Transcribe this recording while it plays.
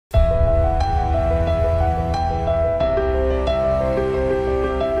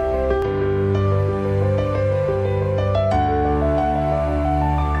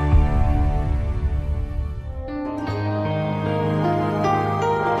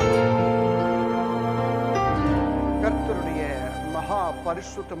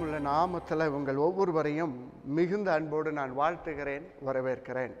பரிசுத்தமுள்ள நாமத்தில் உங்கள் ஒவ்வொருவரையும் மிகுந்த அன்போடு நான் வாழ்த்துகிறேன்,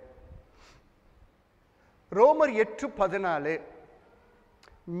 வரவேற்கிறேன். ரோமர் 8:14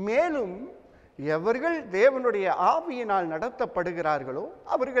 மேலும் எவர்கள் தேவனுடைய ஆவியினால் நடத்தப்படுகிறார்களோ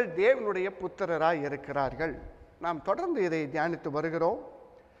அவர்கள் தேவனுடைய புத்திரராய் இருக்கிறார்கள். நாம் தொடர்ந்து இதை தியானித்து வருகிறோம்.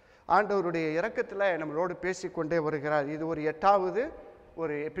 ஆண்டவருடைய இரக்கத்தில் நம்மளோடு பேசிக்கொண்டே வருகிறார். இது ஒரு 8வது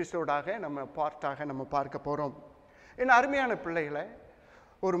ஒரு எபிசோடாக நம்ம பார்க்க போகிறோம். என் அருமையான பிள்ளைகளை,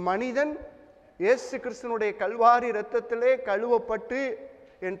 ஒரு மனிதன் இயேசு கிறிஸ்துனுடைய கல்வாரி இரத்தத்திலே கழுவப்பட்டு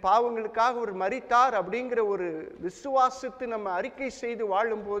என் பாவங்களுக்காக ஒரு மரித்தார் அப்படிங்கிற ஒரு விசுவாசத்தை நம்ம அறிக்கை செய்து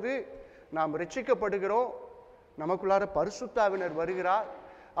வாழும்போது நாம் ரட்சிக்கப்படுகிறோம். நமக்குள்ளார பரிசுத்தாவினர் வருகிறார்.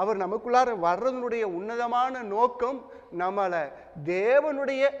 அவர் நமக்குள்ளார வர்றதனுடைய உன்னதமான நோக்கம் நம்மளை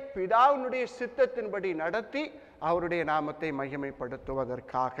தேவனுடைய பிதாவினுடைய சித்தத்தின்படி நடத்தி அவருடைய நாமத்தை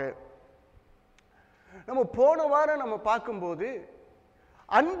மகிமைப்படுத்துவதற்காக. நம்ம போன வாரம் நம்ம பார்க்கும்போது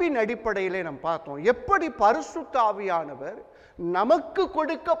அன்பின் அடிப்படையிலே நம்ம பார்த்தோம். எப்படி பரிசுத்த ஆவியானவர் நமக்கு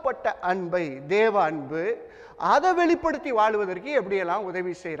கொடுக்கப்பட்ட அன்பை, தேவ அன்பு, அதை வெளிப்படுத்தி வாழ்வதற்கு எப்படியெல்லாம்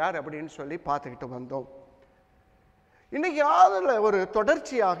உதவி செய்கிறார் அப்படின்னு சொல்லி பார்த்துக்கிட்டு வந்தோம். இன்னைக்கு அதில் ஒரு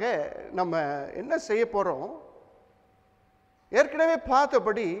தொடர்ச்சியாக நம்ம என்ன செய்ய போகிறோம், ஏற்கனவே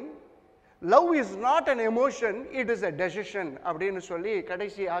பார்த்தபடி love is not an emotion, it is a decision அப்படின்னு சொல்லி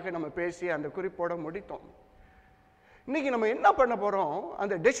கடைசியாக நம்ம பேசி அந்த குறிப்போட முடித்தோம். இன்னைக்கு நம்ம என்ன பண்ண போகிறோம்,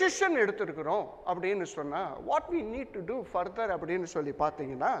 அந்த டெசிஷன் எடுத்துருக்கிறோம் அப்படின்னு சொன்னால் what we need to two further அப்படின்னு சொல்லி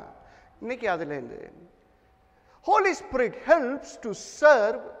பார்த்தீங்கன்னா, இன்னைக்கு அதுலேருந்து Holi spirit helps to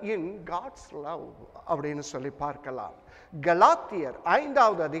serve in God's love அப்படின்னு சொல்லி பார்க்கலாம். கலாத்தியர்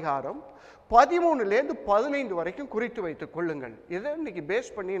 5வது அதிகாரம் 13லேருந்து 15 வரைக்கும் குறித்து வைத்துக் கொள்ளுங்கள். இதை இன்னைக்கு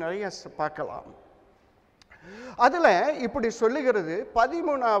பேஸ் பண்ணி நிறைய பார்க்கலாம். அதுல இப்படி சொல்லுகிறது,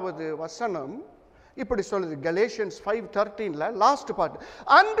 13வது வசனம் இப்படி சொல்லுது. கலேஷியன்ஸ் 5:13 லாஸ்ட் பார்ட்,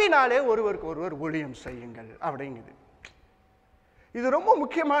 அன்பினாலே ஒருவருக்கு ஒருவர் ஊழியம் செய்யுங்கள் அப்படிங்குது. இது ரொம்ப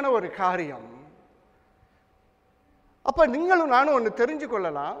முக்கியமான ஒரு காரியம். அப்ப நீங்களும் நானும் ஒன்று தெரிஞ்சு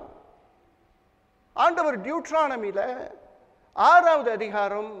கொள்ளலாம். ஆண்டவர் டியூட்ரானமில 6வது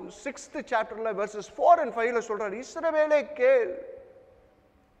அதிகாரம் 6th சாப்டர்ல வெர்சஸ் 4 and 5 சொல்றார், இஸ்ரவேலே கேள்,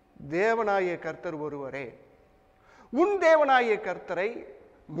 தேவனாகிய கர்த்தர் ஒருவரே, உன் தேவனாகிய கர்த்தரை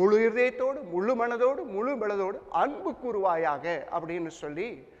முழு இதயத்தோடு, முழு மனதோடு, முழு பலத்தோடு அன்பு கூறுவாயாக அப்படின்னு சொல்லி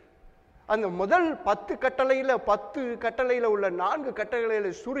அந்த முதல் 10 கட்டளையில உள்ள 4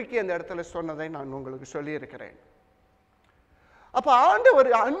 கட்டளைகளை சுருக்கி அந்த இடத்துல சொன்னதை நான் உங்களுக்கு சொல்லி இருக்கிறேன். அப்ப ஆண்டவர்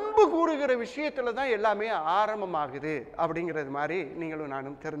அன்பு கூறுகிற விஷயத்துல தான் எல்லாமே ஆரம்பமாகுது அப்படிங்கிறது மாதிரி நீங்களும்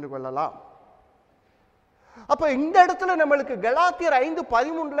நானும் தெரிந்து கொள்ளலாம். அப்ப இந்த இடத்துல நம்மளுக்கு கலாத்தியர்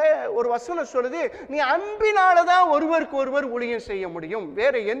 5:13 ஒரு வசனம் சொல்லுது, நீ அன்பினாலதான் ஒருவருக்கு ஒருவர் ஊழியம் செய்ய முடியும்,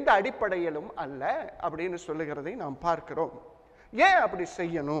 வேற எந்த அடிப்படையிலும் அல்ல அப்படின்னு சொல்லுகிறதை நாம் பார்க்கிறோம். ஏன் அப்படி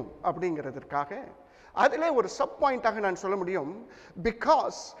செய்யணும் அப்படிங்கிறதுக்காக அதிலே ஒரு சப் பாயிண்டாக நான் சொல்ல முடியும்,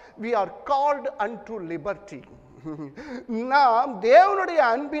 because we are called unto liberty. நாம் தேவனுடைய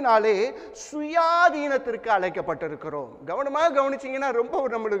அன்பினாலே சுயாதீனத்திற்கு அழைக்கப்பட்டிருக்கிறோம். கவனமாக கவனிச்சீங்கன்னா ரொம்ப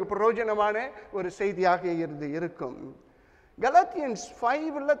நம்மளுக்கு பிரயோஜனமான ஒரு செய்தியாக இருக்கும். கலாத்தியன்ஸ்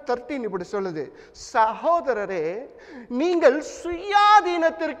 5:13 இப்படி சொல்லுது, சகோதரரே, நீங்கள்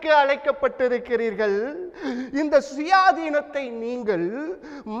சுயாதீனத்திற்கு அழைக்கப்பட்டிருக்கிறீர்கள். இந்த சுயாதீனத்தை நீங்கள்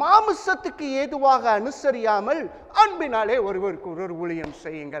மாமிசத்துக்கு ஏதுவாக அனுசரியாமல் அன்பினாலே ஒருவருக்கு ஒருவர் ஊழியம்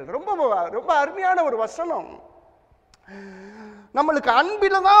செய்யுங்கள். ரொம்ப ரொம்ப அருமையான ஒரு வசனம். நம்மளுக்கு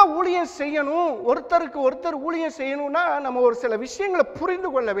அன்பில தான் ஊழியம் செய்யணும், ஒருத்தருக்கு ஒருத்தர் ஊழியம் செய்யணும்னா நம்ம ஒரு சில விஷயங்களை புரிந்து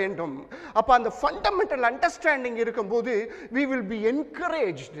கொள்ள வேண்டும். அப்ப அந்த ஃபண்டமெண்டல் அண்டர்ஸ்டாண்டிங் இருக்கும்போது we will be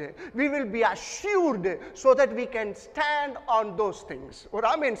encouraged, we will be assured so that we can stand on those things. ஒரு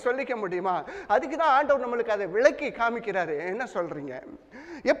ஆமென் சொல்லிக்க முடியுமா? அதுக்கு தான் ஆண்டவர் நம்மளுக்கு அதை விளக்கி காமிக்கிறாரு. என்ன சொல்றீங்க?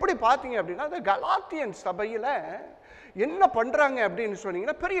 எப்படி பார்த்தீங்க அப்படின்னா, அந்த கலாத்தியன் சபையில என்ன பண்றாங்க அப்படின்னு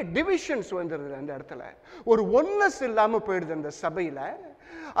சொன்னீங்கன்னா, பெரிய டிவிஷன்ஸ் வந்துடுது. அந்த இடத்துல ஒரு ஒன்னஸ் இல்லாம போயிடுது அந்த சபையில.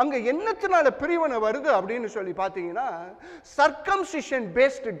 அங்க என்னத்தினால பிரிவினை வருது அப்படின்னு சொல்லி பார்த்தீங்கன்னா, சர்க்கம்சிஷன்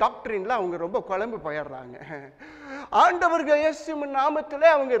பேஸ்ட் டாக்டரின்ல அவங்க ரொம்ப குழம்பு போயிடுறாங்க. ஆண்டவர்கள் இயேசு நாமத்திலே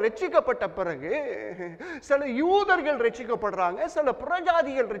அவங்க ரட்சிக்கப்பட்ட பிறகு சில யூதர்கள் ரட்சிக்கப்படுறாங்க, சில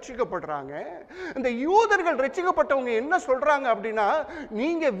புறஜாதிகள் ரட்சிக்கப்படுறாங்க. இந்த யூதர்கள் ரட்சிக்கப்பட்டவங்க என்ன சொல்றாங்க அப்படின்னா,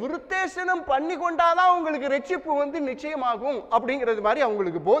 நீங்க விருத்தேசனம் பண்ணி கொண்டாதான் உங்களுக்கு ரட்சிப்பு வந்து நிச்சயமாகும் அப்படிங்கிறது மாதிரி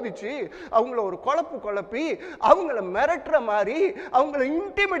அவங்களுக்கு போதிச்சு அவங்கள ஒரு குழப்பி அவங்கள மிரட்டுற மாதிரி அவங்கள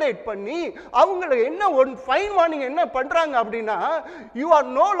இன்டிமிடேட் பண்ணி அவங்கள என்ன ஒரு ஃபைன் வார்னிங் என்ன பண்றாங்க அப்படின்னா, you are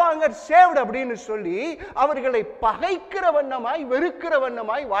no longer saved அப்படின்னு சொல்லி அவர்களை பகைக்கிற வண்ணமாய், வெறுக்கிற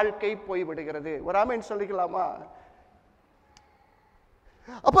வண்ணமாய் வாழ்க்கை போய்விடுகிறது. ஒரு ஆமென் சொல்லிக்கலாமா?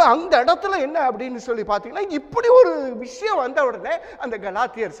 அப்ப அந்த இடத்துல என்ன அப்படின்னு சொல்லி பார்த்தீங்கன்னா, இப்படி ஒரு விஷயம் வந்த உடனே அந்த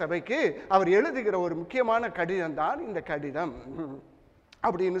கலாத்தியர் சபைக்கு அவர் எழுதுகிற ஒரு முக்கியமான கடிதம் தான் இந்த கடிதம்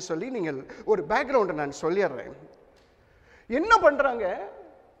அப்படின்னு சொல்லி நீங்கள் ஒரு பேக்ரவுண்டை நான் சொல்லிடுறேன். என்ன பண்றாங்க,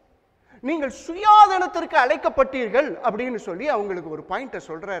 நீங்கள் சுயாதீனத்திற்கு அழைக்கப்பட்டீர்கள் அப்படின்னு சொல்லி அவங்களுக்கு ஒரு பாயிண்ட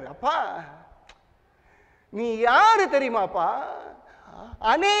சொல்றாரு. அப்பா நீ யாரு தெரியுமாப்பா,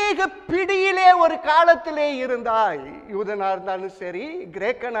 அநேக பிடியிலே ஒரு காலத்திலே இருந்தாய். யூதனா இருந்தாலும் சரி,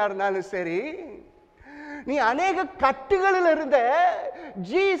 கிரேக்கனா இருந்தாலும் சரி, நீ அநேக கட்டுகளில் இருந்த.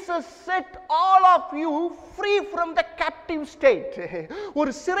 Jesus set all of you free from the captive state.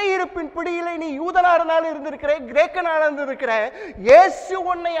 ஒரு சிறையிருப்பின் பிடியிலே நீ யூதனா இருந்தாலும் இருந்திருக்கிற, கிரேக்கனா இருந்திருக்கிற. இயேசு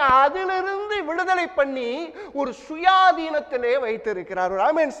உன்னை அதிலிருந்து விடுதலை பண்ணி ஒரு சுயாதீனத்திலே வைத்திருக்கிறார். ஒரு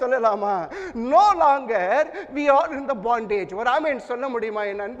ஆமென் சொல்லலாமா? No longer we are in the bondage. ஒரு ஆமென் சொல்ல முடியுமா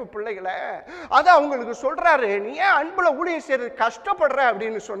என் அன்பு பிள்ளைகளே? அத அவங்களுக்கு சொல்றாரு. நீ ஏன் அன்புல ஊழியம் செய்யறது கஷ்டப்படுற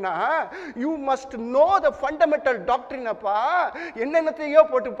அப்படின்னு சொன்னா, you must know the fundamental doctrine. அப்பா என்னென்னத்தையோ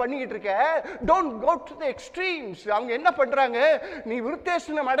போட்டு பண்ணிக்கிட்டு இருக்க. Don't go to the extremes. அவங்க என்ன பண்றாங்க, நீ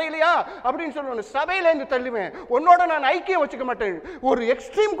விருத்தேசனம் அடையலையா அப்படின்னு சொல்லணும், சபையில இருந்து தள்ளுவேன், உன்னோட நான் ஐக்கியம் வச்சுக்க மாட்டேன், ஒரு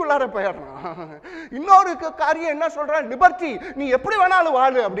எக்ஸ்ட்ரீம்குள்ளார போயிடறான். இன்னொரு காரியம் என்ன சொல்றான், லிபர்ட்டி, நீ எப்படி வேணாலும்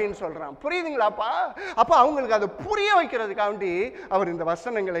வாழு அப்படின்னு சொல்றான். புரியுதுங்களாப்பா? அப்ப அவங்களுக்கு அதை புரிய வைக்கிறதுக்காண்டி அவர் இந்த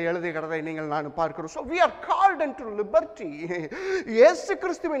வசனங்களை எழுதுகிறதை நீங்கள் நான் பார்க்கிறோம். So we are called into liberty. இயேசு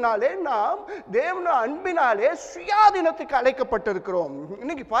கிறிஸ்துவினாலே நாம் தேவனுடைய அன்பினாலே சுயாதீனத்துக்கு அழைக்கப்பட்டிருக்கிறோம்.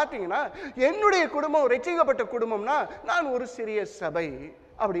 இன்னைக்கு பார்த்தீங்கன்னா என்னுடைய குடும்பம் ரட்சிக்கப்பட்ட குடும்பம்னா நான் ஒரு சிறிய சபை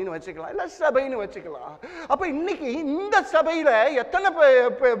அப்படின்னு வச்சுக்கலாம், இல்ல சபைன்னு வச்சுக்கலாம். அப்ப இன்னைக்கு இந்த சபையில எத்தனை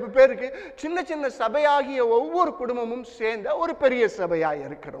பேருக்கு சின்ன சின்ன சபையாகிய ஒவ்வொரு குடும்பமும் சேர்ந்த ஒரு பெரிய சபையா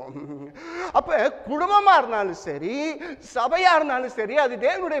இருக்கிறோம். அப்ப குடும்பமா இருந்தாலும் சரி, சபையா இருந்தாலும் சரி, அது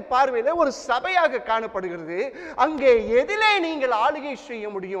தேவனுடைய பார்வையில ஒரு சபையாக காணப்படுகிறது. அங்கே எதிலே நீங்கள் ஆளுகை செய்ய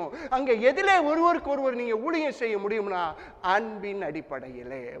முடியும், அங்கே எதிலே ஒருவருக்கு ஒருவர் நீங்க ஊழியம் செய்ய முடியும்னா அன்பின்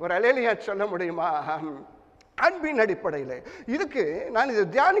அடிப்படையிலே. ஒரு அல்லேலூயா சொல்ல முடியுமா? அன்பின் அடிப்படையில். இதுக்கு நான் இதை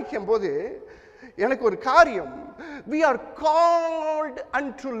தியானிக்கும் போது எனக்கு ஒரு காரியம், we are called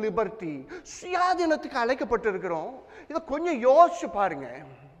unto liberty. சுயாதீனத்துக்கு அழைக்கப்பட்டிருக்கிறோம். இதை கொஞ்சம் யோசிச்சு பாருங்க.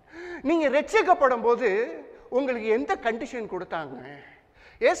 நீங்க ரட்சிக்கப்படும் போது உங்களுக்கு எந்த கண்டிஷன் கொடுத்தாங்க?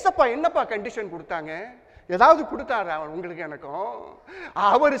 ஏசப்பா என்னப்பா கண்டிஷன் கொடுத்தாங்க? ஏதாவது கொடுத்தாரா உங்களுக்கு எனக்கும்?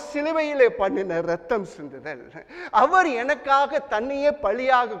 அவர் சிலுவையிலே பண்ணின ரத்தம் சிந்துதல், அவர் எனக்காக தன்னையே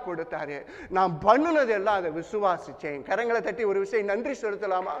பலியாக கொடுத்தாரு. நான் பண்ணினது எல்லாம் அதை விசுவாசிச்சேன். கரங்களை தட்டி ஒரு விஷயம் நன்றி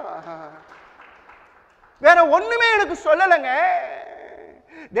செலுத்தலாமா? வேற ஒண்ணுமே எனக்கு சொல்லலைங்க.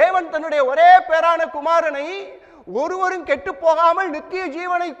 தேவன் தன்னுடைய ஒரே பேரான குமாரனை ஒருவரும் கெட்டு போகாமல் நித்திய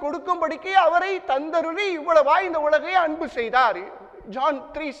ஜீவனை கொடுக்கும்படிக்கு அவரை தந்தருளி இவ்வளவா இந்த உலகை அன்பு செய்தார். John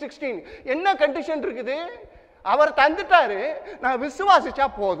 3:16. என்ன கண்டிஷன் இருக்குது? அவர் தந்துட்டாரு, நான் விசுவாசிச்சா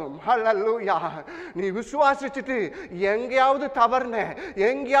போதும். ஹல்லேலூயா. நீ விசுவாசிச்சுட்டு எங்கேயாவது தவறுன,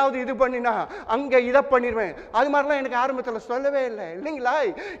 எங்கேயாவது இது பண்ணினா அங்க இதை பண்ணிடுவேன், அது மாதிரிலாம் எனக்கு ஆரம்பத்தில் சொல்லவே இல்லை இல்லைங்களா?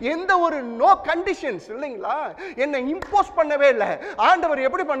 எந்த ஒரு நோ கண்டிஷன்ஸ் இல்லைங்களா? என்னை இம்போஸ் பண்ணவே இல்லை. ஆண்டவர்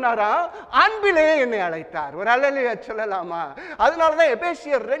எப்படி பண்ணாரா? அன்பிலே என்னை அழைத்தார். ஒரு அல்லேலூயா சொல்லலாமா? அதனாலதான்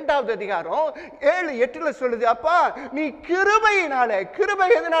எபேசியர் 2வது அதிகாரம் 7:8 சொல்லுது, அப்பா நீ கிருபையினாலே,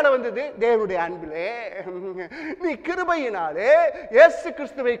 கிருபை எதனால வந்தது? தேவனுடைய அன்பிலே. நீ கிருபையினாலே இயேசு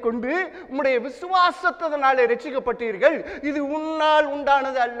கிறிஸ்துவை கொண்டு உம்முடைய விசுவாசத்தினாலே ரட்சிக்கப்பட்டீர்கள். இது உன்னால்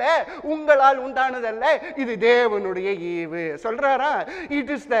உண்டானது அல்ல, உங்களால் உண்டானது அல்ல, இது தேவனுடைய ஈவு. சொல்றாரா?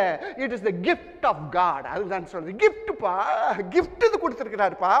 It is the gift of God. அதுதான் சொல்றது. gift பா, gift இது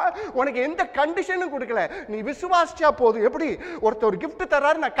கொடுத்திருக்கிறாருப்பா. உனக்கு எந்த கண்டிஷனும் கொடுக்கல, நீ விசுவாசிச்சா போதும். எப்படி ஒருத்தர் gift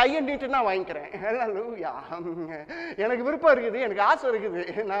தர்றாரு, நான் கையை நீட்டு நான் வாங்கிக்கிறேன். ஹல்லேலூயா. எனக்கு விருப்பம் இருக்குது, எனக்கு ஆசை இருக்குது,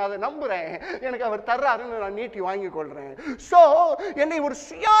 நான் அதை நம்புறேன், எனக்கு அவர் தர்றாருன்னு நான் நீட்டி வாங்கி கொள்றேன். சோ என்னை ஒரு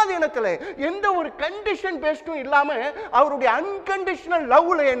சுயாதீனத்துல எந்த ஒரு கண்டிஷன் பேஸ்டும் இல்லாம அவருடைய அன்கண்டிஷனல்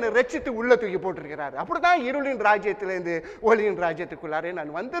லவ்ல என்னை ரட்சித்து உள்ள தூக்கி போட்டிருக்கிறார். அப்படிதான் இருளின் ராஜ்யத்திலிருந்து ஒளியின் ராஜ்யத்துக்குள்ளாரே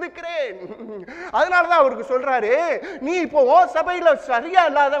நான் வந்திருக்கிறேன். அதனாலதான் அவருக்கு சொல்றாரு, நீ இப்போ சபையில சரியா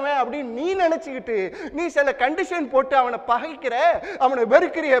இல்லாதவன் அப்படின்னு நீ நினைச்சுக்கிட்டு நீ சில கண்டிஷன் போட்டு அவனை பகைக்கிற, அவனை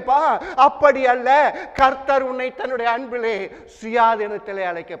வெறுக்கிறியப்பா. அப்படி அல்ல, கர்த்தர் உன்னை தன்னுடைய அன்பிலே சுயாதீனத்திலே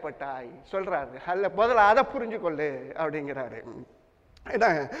அழைக்கப்பட்டாய் சொல்றாரு. அல்ல, முதல்ல அதை புரிஞ்சு கொள்ளு அப்படிங்கிறாரு.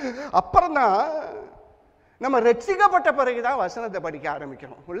 அப்புறம் தான் நம்ம ரட்சிக்கப்பட்ட பிறகுதான் வசனத்தை படிக்க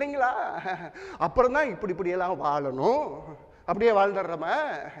ஆரம்பிக்கிறோம் இல்லைங்களா? அப்புறம் தான் இப்படி எல்லாம் வாழணும். அப்படியே வாழ்ந்துடுறோமா?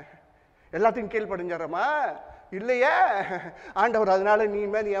 எல்லாத்தையும் கீழ்படிஞ்சிடறோமா? இல்லையே. ஆண்டவர் அதனால நீ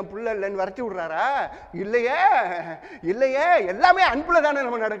மேல என் புள்ள இல்லைன்னு விரட்டி விடுறாரா? இல்லையே, இல்லையே. எல்லாமே அன்புல தானே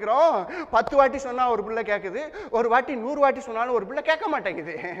நம்ம நடக்கிறோம். 10 வாட்டி சொன்னா ஒரு பிள்ளை கேட்குது, ஒரு வாட்டி 100 வாட்டி சொன்னாலும் ஒரு பிள்ளை கேட்க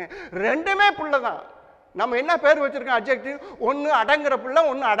மாட்டேங்குது. ரெண்டுமே புள்ள தான். நம்ம என்ன பேர் வச்சிருக்கோம் அட்ஜெக்டிவ்? ஒன்னு அடங்குற பிள்ளை,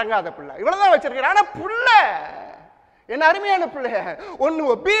 ஒன்னு அடங்காத பிள்ளை, இவ்வளவுதான் வச்சிருக்கிறேன். ஆனா பிள்ளை என்ன அருமையான பிள்ளை, ஒன்னு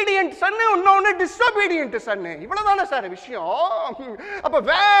ஒபீடியன்ட் சன்னு, இன்னொன்னு டிஸ்ஒபீடியன்ட் சன்னு, இவ்வளவுதானே சார் விஷயம். அப்ப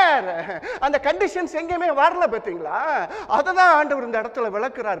வேற அந்த கண்டிஷன்ஸ் எங்கேயுமே வரல பார்த்தீங்களா? அதை தான் ஆண்டவர் இந்த இடத்துல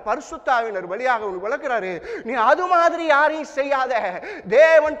விளக்குறார், பரிசுத்த ஆவியானவர் வழியாக உனக்கு விளக்குறாரு. நீ அது மாதிரி யாரையும் செய்யாத.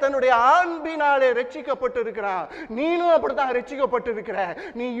 தேவன் தன்னுடைய அன்பினாலே ரட்சிக்கப்பட்டு இருக்கிறான், நீனும் அப்படித்தான் ரட்சிக்கப்பட்டு இருக்கிற.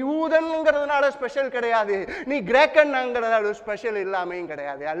 நீ யூதன்ங்கிறதுனால ஸ்பெஷல் கிடையாது, நீ கிரேக்கன்ங்கிறதால ஸ்பெஷல் இல்லாமையும்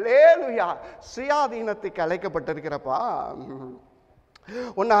கிடையாது. அல்லேலூயா. சுயாதீனத்துக்கு அழைக்கப்பட்டிருக்கிறப்பா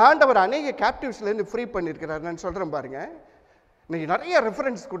உன்னை ஆண்டவர் அநேக கேப்டிவ்ஸ்லேருந்து ஃப்ரீ பண்ணியிருக்கிறார். நான் சொல்கிறேன் பாருங்க, இன்னைக்கு நிறைய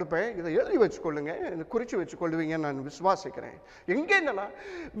ரெஃபரன்ஸ் கொடுப்பேன், இதை எழுதி வச்சுக்கொள்ளுங்க, குறித்து வச்சுக்கொள்ளுவீங்கன்னு நான் விசுவாசிக்கிறேன். எங்கேன்னா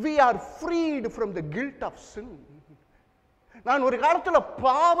we are freed from the guilt of sin. நான் ஒரு காலத்தில்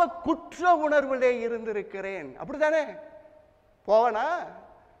பாவ குற்ற உணர்விலே இருந்திருக்கிறேன். அப்படித்தானே? போவனா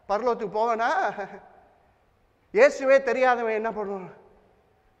பரலோகத்துக்கு போவனா? இயேசுவே தெரியாதவன் என்ன பண்ணுவான்?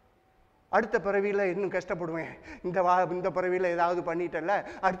 அடுத்த பிறவியில் இன்னும் கஷ்டப்படுவேன், இந்த பிறவியில் ஏதாவது பண்ணிட்டல,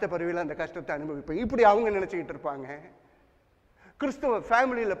 அடுத்த பிறவியில் அந்த கஷ்டத்தை அனுபவிப்பேன், இப்படி அவங்க நினச்சிக்கிட்டு இருப்பாங்க. கிறிஸ்துவ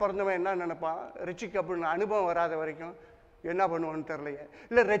ஃபேமிலியில் பிறந்தவன் என்ன நினைப்பான்? ரட்சிக்கப்படணும் அனுபவம் வராத வரைக்கும் என்ன பண்ணுவோன்னு தெரியலையே.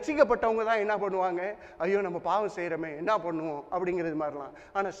 இல்லை ரட்சிக்கப்பட்டவங்க தான் என்ன பண்ணுவாங்க? ஐயோ நம்ம பாவம் செய்கிறோமே என்ன பண்ணுவோம் அப்படிங்கிறது மாதிரிலாம்.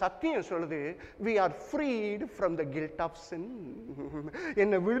 ஆனால் சத்தியம் சொல்லுது, we are freed from the guilt of sin.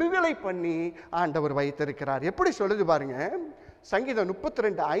 என்னை விடுதலை பண்ணி ஆண்டவர் வைத்திருக்கிறார். எப்படி சொல்லுது பாருங்க, சங்கீதம்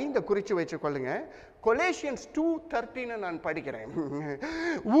 32:5 குறித்து வச்சுக்கொள்ளுங்க. கொலேசியன்ஸ் 2:13 நான் படிக்கிறேன்.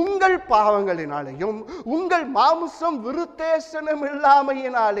 உங்கள் பாவங்களினாலேயும் உங்கள் மாம்சம் விருத்தேசனம்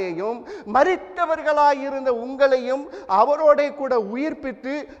இல்லாமையினாலேயும் மரித்தவர்களாயிருந்த உங்களையும் அவரோட கூட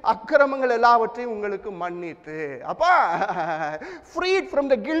உயிர்ப்பித்து அக்கிரமங்கள் எல்லாவற்றையும் உங்களுக்கு மன்னித்து. அப்பா freed from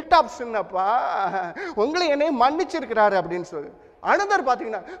the guilt of sin. அப்பா உங்களை என்னை மன்னிச்சிருக்கிறாரு அப்படின்னு சொல்லு. அனதர்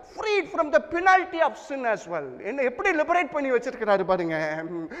பாத்தீங்கன்னா freed from the penalty of sin as well. என்ன எப்படி லிபரேட் பண்ணி வச்சிருக்கிறாரு பாருங்க.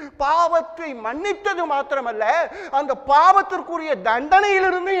 பாவத்தை மன்னித்தது மாத்திரமல்ல, அந்த பாவத்திற்குரிய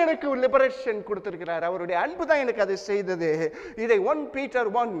தண்டனையிலிருந்து எனக்கு லிபரேஷன் கொடுத்திருக்கிறார். அவருடைய அன்பு தான் எனக்கு அதை செய்தது. இதை 1 Peter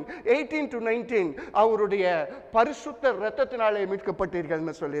 1:18-19 அவருடைய பரிசுத்த இரத்தத்தினாலே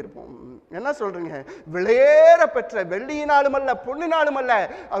மீட்கப்பட்டீர்கள்னு சொல்லியிருப்போம். என்ன சொல்றீங்க? விலையேற பெற்ற வெள்ளியினாலும் அல்ல பொன்னினாலும் அல்ல,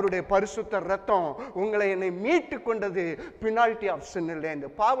 அவருடைய பரிசுத்த இரத்தம் உங்களை என்னை மீட்டு கொண்டது பினால்டி of sin இல்லைந்து,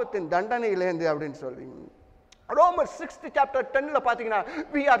 பாவத்தின் தண்டனையிலேந்து அப்படின்னு சொல்லி. ரோமர் 6th chapter 10ல பாத்தீங்கன்னா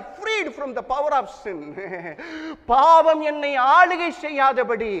we are freed from the power of sin. பாவம் என்னை ஆளுகை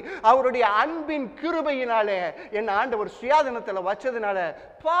செய்யாதபடி அவருடைய அன்பின் கிருபையினாலே என்ன ஆண்டவர் சுயாதீனத்தில் வச்சதுனால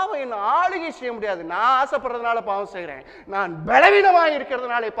பாவம் என்ன ஆளுகை செய்ய முடியாது. நான் ஆசைப்படுறதுனால பாவம் செய்கிறேன், நான் பலவீனமாக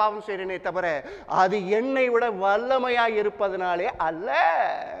இருக்கிறதுனாலே பாவம் செய்கிறேனே தவிர அது என்னை விட வல்லமையாக இருப்பதனாலே அல்ல.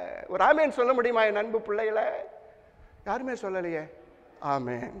 ஒரு ஆமேன் சொல்ல முடியுமா என் அன்பு பிள்ளைகளை? யாருமே சொல்லலையே.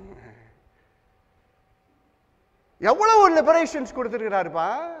 ஆமென். எவ்வளவு லிபரேஷன்ஸ் கொடுத்திருக்கிறாருப்பா.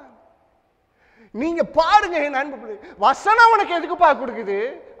 நீங்க பாருங்க என் அன்பு, வசனம் உனக்கு எதுக்குப்பா கொடுக்குது?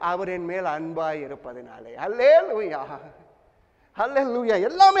 அவர் என் மேல் அன்பாய் இருப்பதனாலே. அல்லேலூயா, அல்லேலூயா.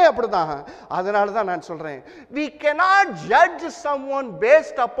 எல்லாமே அப்படிதான். அதனால தான் நான் சொல்றேன், we cannot judge someone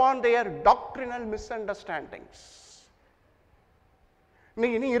based upon their doctrinal misunderstandings.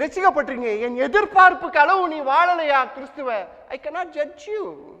 நீ ரட்சிக்கப்பட்டீங்க, என் எதிர்பார்ப்புக்கு அளவு நீ வாழலையா கிறிஸ்துவ? I cannot judge you,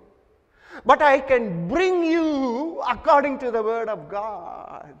 but I can bring you according to the word of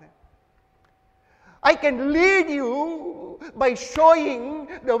God. I can lead you by showing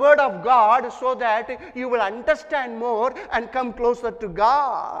the word of God so that you will understand more and come closer to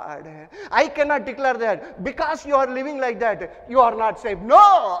God. I cannot declare that because you are living like that you are not saved. No,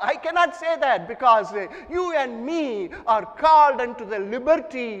 I cannot say that, because you and me are called unto the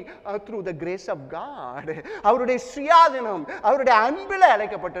liberty through the grace of God. அவருடைய சுயாதீனம், அவருடைய அன்பில்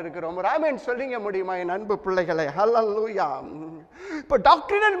அழைக்கப்பட்டிருக்கிறோம். ஆமென் சொல்லுங்க முடியுமா என் அன்பு பிள்ளைகளை? ஹல்லேலூயா. இப்போ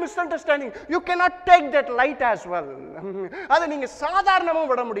doctrinal misunderstanding, you cannot take that light as well. அதை நீங்க சாதாரணமா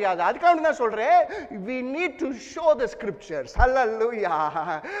விட முடியாது. அதுக்காக தான் சொல்றேன், we need to show the scriptures. ஹல்லேலூயா.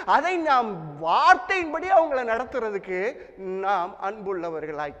 அதை நாம் வார்த்தையின்படி அவங்களை நடத்துறதுக்கு நாம்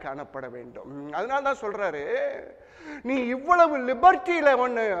அன்புள்ளவர்களாய் காணப்பட வேண்டும். அதனால தான் சொல்றாரு, நீ இவ்வளவு லிபர்ட்டியில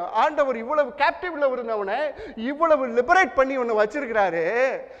ஒன்னு ஆண்டவர் இவ்வளவு கேப்டிவ்ல இருந்தவனை இவ்வளவு லிபரேட் பண்ணி ஒன்னு வச்சிருக்கிறாரு.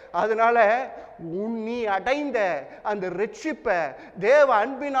 அதனால நீ அடைந்த அந்த ரட்சிப்பை, தேவ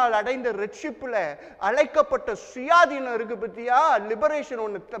அன்பினால் அடைந்த ரட்சிப்புல அழைக்கப்பட்ட சுயாதீனம் இருக்கு பத்தியா, லிபரேஷன்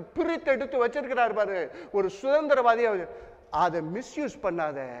ஒன்னு பிரித்தெடுத்து வச்சிருக்கிறார் பாரு, ஒரு சுதந்திரவாதியா. அதை மிஸ்யூஸ்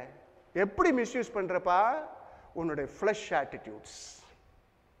பண்ணாத. எப்படி மிஸ்யூஸ் பண்றப்பா? உன்னுடைய ஃப்ளஷ் ஆட்டிடியூட்ஸ்.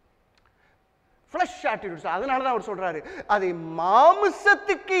 Flush attitudes. அதனால தான் அவர் சொல்றாரு, அதை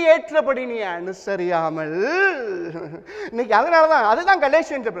மாமிசத்துக்கு ஏற்றபடி நீ அனுசரியாமல். இன்னைக்கு அதனால தான் அதுதான்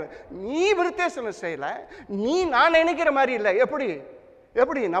கலேசியன் நீ விருத்தேசனம் செய்யல, நீ நான் நினைக்கிற மாதிரி இல்லை.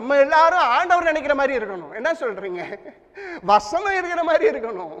 எப்படி நம்ம எல்லாரும் ஆண்டவர் நினைக்கிற மாதிரி இருக்கணும். என்ன சொல்றீங்க? வசனம் இருக்கிற மாதிரி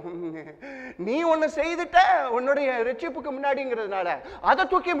இருக்கணும். நீ ஒன்னு செய்துட்ட உன்னுடைய ரட்சிப்புக்கு முன்னாடிங்கிறதுனால அதை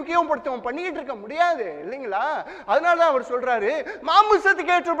தூக்கி முக்கியப்படுத்தவும் பண்ணிக்கிட்டு இருக்க முடியாது இல்லைங்களா? அதனாலதான் அவர் சொல்றாரு,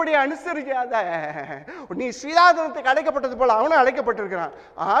 மாமிசத்துக்கு ஏற்றபடி அனுசரிக்காத. நீ ஸ்ரீதாதனத்துக்கு அழைக்கப்பட்டது போல அவனும் அழைக்கப்பட்டிருக்கிறான்.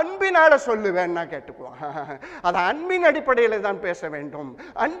 அன்பினால சொல்லுவேன்னா கேட்டுக்குவான். அது அன்பின் அடிப்படையில தான் பேச வேண்டும்,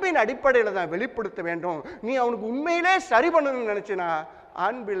 அன்பின் அடிப்படையில தான் வெளிப்படுத்த வேண்டும். நீ அவனுக்கு உண்மையிலே சரி பண்ணணும்னு நினைச்சினா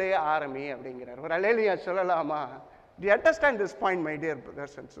அன்பிலே ஆரம்பி அப்படிங்கிறார். ஒரு அல்லேலூயா சொல்லலாமா? Do you understand this point, my dear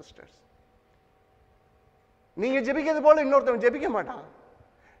brothers and sisters? நீங்க ஜெபிக்கிறது போல இன்னொருத்தவன் ஜெபிக்க மாட்டான்.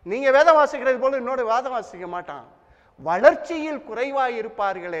 நீங்க வேதம் வாசிக்கிறது போல இன்னொரு வேதம் வாசிக்க மாட்டான். வளர்ச்சியில் குறைவாய்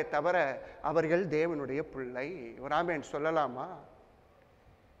இருப்பார்களே தவிர அவர்கள் தேவனுடைய பிள்ளை. ஒரு ஆமென் சொல்லலாமா?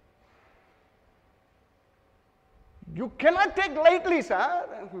 You cannot take lightly, sir.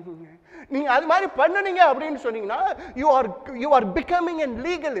 நீங்க அது மாதிரி பண்ணுனீங்க அப்படின்னு சொன்னீங்கன்னா you are becoming a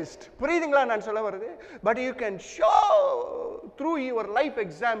legalist. புரியுதுங்களா நான் சொல்ல வருது? But you can show through your life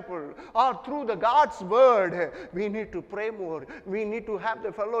example or through the God's word. We need to pray more, we need to have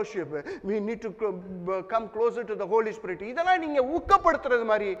the fellowship, we need to come closer to the Holy Spirit. இதெல்லாம் நீங்க ஊக்கப்படுத்துறது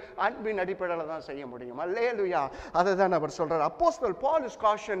மாதிரி அன்பின் அடிப்படையில தான் செய்ய முடியும். அல்லேலூயா. அதை தான் அவர் சொல்றார். அப்போஸ்தலர் Paul is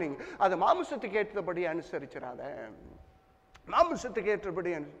cautioning, அது மாம்சத்துக்கு ஏற்றபடி அனுசரிச்சிராத. மாம்சத்துக்கு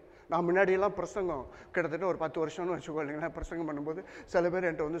ஏற்றபடி நான் முன்னாடியெல்லாம் பிரசங்கம் கிட்டத்தட்ட ஒரு 10 வருஷம்னு வச்சுக்கோங்களேன், பிரசங்கம் பண்ணும்போது சில பேர்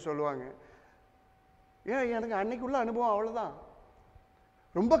என்கிட்ட வந்து சொல்லுவாங்க, எனக்கு அன்னைக்குள்ள அனுபவம் அவ்வளோதான்.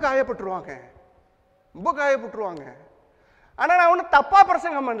 ரொம்ப காயப்பட்டுருவாங்க. ஆனால் நான் ஒன்றும் தப்பாக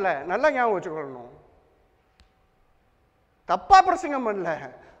பிரசங்கம் பண்ணல. நல்லா ஞாபகம் வச்சுக்கொள்ளணும், தப்பாக பிரசங்கம் பண்ணல,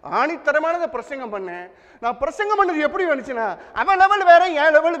 ஆணித்தரமானதை பிரசங்கம் பண்ணேன். நான் பிரசங்கம் பண்ணது எப்படி வந்துச்சுன்னா, அவன் லெவல் வேற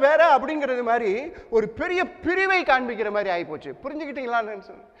என் லெவல் வேற அப்படிங்கிறது மாதிரி ஒரு பெரிய பிரிவை காண்பிக்கிற மாதிரி ஆகிப்போச்சு. புரிஞ்சுக்கிட்டீங்களான்னு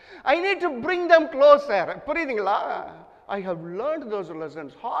சொல்லி I need to bring them closer. புரியுதுங்களா? I have learnt those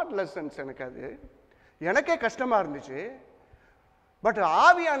lessons, heart lessons. எனக்கு அது எனக்கே கஷ்டமா இருந்துச்சு. பட்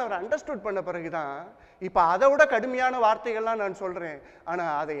ஆவியானவர் அண்டர்ஸ்டுட் பண்ண பிறகுதான் இப்ப அதை விட கடுமையான வார்த்தைகள்லாம் நான் சொல்றேன். ஆனா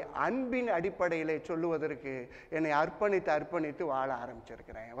அதை அன்பின் அடிப்படையிலே சொல்லுவதற்கு என்னை அர்ப்பணித்து வாழ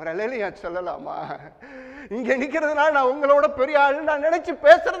ஆரம்பிச்சிருக்கிறேன். ஒரு அல்லேலூயா சொல்லலாமா? இங்க நிக்கிறதுனால நான் உங்களோட பெரிய ஆள் நான் நினைச்சு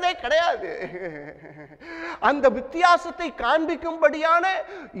பேசுறதே கிடையாது. அந்த வித்தியாசத்தை காண்பிக்கும்படியான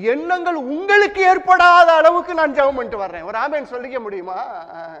எண்ணங்கள் உங்களுக்கு ஏற்படாத அளவுக்கு நான் ஜெபம் பண்ணிட்டு வர்றேன். ஒரு ஆமென் சொல்லிக்க முடியுமா?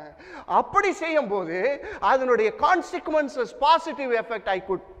 அப்படி செய்யும் போது அதனுடைய consequences, positive effect, I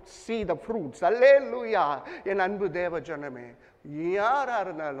could see the fruits. அல்லேலூயா. என் அன்பு தேவ ஜனமே, யாரா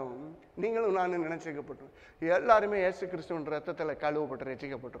இருந்தாலும் நீங்களும் நானும் நினைச்சிக்கப்பட்டிருக்கோம். எல்லாருமே இயேசு கிறிஸ்துவின் ரத்தத்தில் கழுவப்பட்டு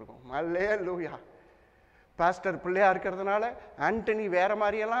ரட்சிக்கப்பட்டிருக்கோம். அல்லேலூயா. பாஸ்டர் பிள்ளையா இருக்கிறதுனால ஆண்டனி வேற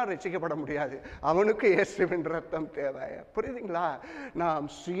மாதிரியெல்லாம் ரட்சிக்கப்பட முடியாது. அவனுக்கு இயேசுவின் ரத்தம் தேவை. புரியுதுங்களா? நாம்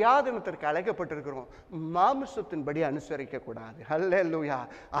சுயாதீனத்திற்கு அழைக்கப்பட்டிருக்கிறோம். மாம்சத்தின்படி அனுசரிக்க கூடாது. அல்லேலூயா.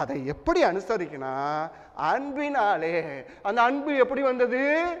 அதை எப்படி அனுசரிக்கணும்? அன்பினாலே. அந்த அன்பு எப்படி வந்தது?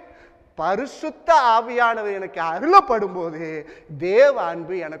 பரிசுத்த ஆவியானவர் எனக்கு அருளப்படும் போது தேவ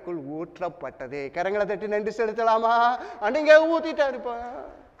அன்பு எனக்குள் ஊற்றப்பட்டது. கரங்களை தட்டி நன்றி செலுத்தலாமா? அன்னைங்க ஊத்திட்டா இருப்பா.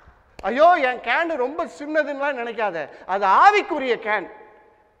 ஐயோ என் கேன் ரொம்ப சின்னதுன்னா நினைக்காத. அது ஆவிக்குரிய கேன்,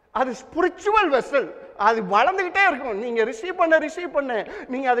 அது ஸ்பிரிச்சுவல் வெசல். அது வளர்ந்துகிட்டே இருக்கும். நீங்க ரிசீவ் பண்ண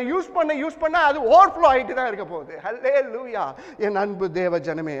நீங்க அதை யூஸ் பண்ண அது ஓவர்ஃப்ளோ ஆகிட்டு தான் இருக்க போகுது. அல்லேலூயா. என் அன்பு தேவ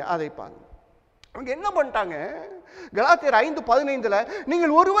ஜனமே, அதை பாருங்க. அவங்க என்ன பண்ணிட்டாங்க? கலாத்தியர் 5:15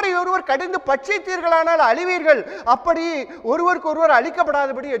 நீங்கள் ஒருவரை ஒருவர் கடிந்து பட்சித்தீர்களானால் அழிவீர்கள், அப்படி ஒருவருக்கு ஒருவர்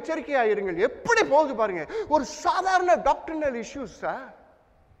அழிக்கப்படாதபடி எச்சரிக்கையாயிருங்கள். எப்படி போகுது பாருங்க. ஒரு சாதாரண டாக்டரினல் இஷ்யூஸ்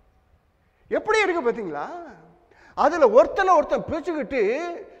எப்படி இருக்கு பார்த்தீங்களா? அதுல ஒருத்தன் பிரிச்சுக்கிட்டு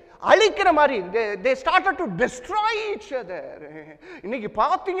அழிக்கிற மாதிரி they started to destroy each other. இன்னைக்கு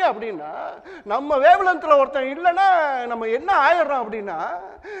பார்த்தீங்க அப்படின்னா நம்ம வேவலத்தில் ஒருத்தன் இல்லைன்னா நம்ம என்ன ஆயிடுறோம் அப்படின்னா,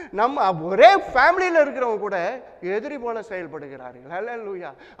 நம்ம ஒரே ஃபேமிலியில் இருக்கிறவங்க கூட எதிரி போல செயல்படுகிறார்கள்.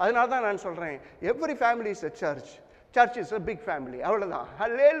 அல்லேலூயா. அதனால தான் நான் சொல்றேன், every family is a church. Church is a big family. அவ்வளவுதான்.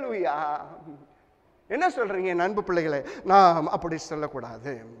 அல்லேலூயா. என்ன சொல்றீங்க நண்பு பிள்ளைகளே? நாம் அப்படி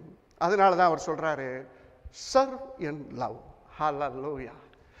சொல்லக்கூடாது. அதனால தான் அவர் சொல்றாரு, serve in love. Hallelujah.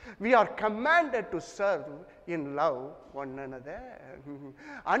 We are commanded to serve in love one another.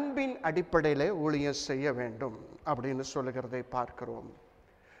 அன்பின் அடிப்படையிலே ஊழியம் செய்ய வேண்டும் அப்படின்னு சொல்லுகிறதை பார்க்கிறோம்.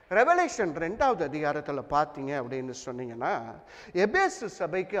 ரெவலேஷன் 2வது அதிகாரத்தில் பார்த்தீங்க அப்படின்னு சொன்னீங்கன்னா, எபேசு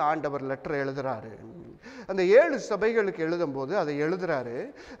சபைக்கு ஆண்டவர் லெட்டர் எழுதுறாரு. அந்த 7 சபைகளுக்கு எழுதும்போது அதை எழுதுறாரு.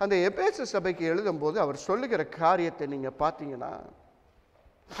 அந்த எபேசு சபைக்கு எழுதும்போது அவர் சொல்லுகிற காரியத்தை நீங்க பார்த்தீங்கன்னா,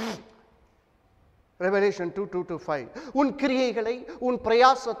 Revelation 2:2-5. உன் கிரியைகளை, உன்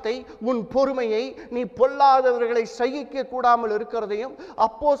பிரயாசத்தை, உன் பொறுமையை, நீ பொல்லாதவர்களை சகிக்க கூடாமல் இருக்கிறதையும்,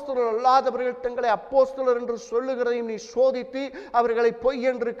 அப்போஸ்தலர் அல்லாதவர்கள் தங்களை அப்போஸ்தலர் என்று சொல்லுகிறதையும் நீ சோதித்து அவர்களை பொய்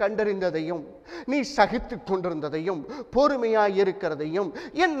என்று கண்டறிந்ததையும், நீ சகித்து கொண்டிருந்ததையும், பொறுமையாய் இருக்கிறதையும்,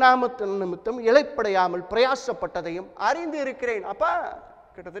 என் நாமத்தின் நிமித்தம் இளைப்படையாமல் பிரயாசப்பட்டதையும் அறிந்து இருக்கிறேன். அப்பா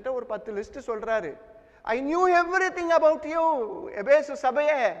கிட்டத்தட்ட ஒரு 10 லிஸ்ட் சொல்றாரு. I knew everything about you. எபேசு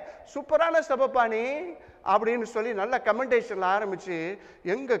சபையே சூப்பரான சபைப்பானி அப்படின்னு சொல்லி நல்ல கமெண்டேஷன்ல ஆரம்பிச்சு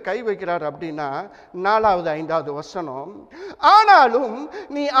எங்க கை வைக்கிறார் அப்படின்னா 4வது 5வது வசனம். ஆனாலும்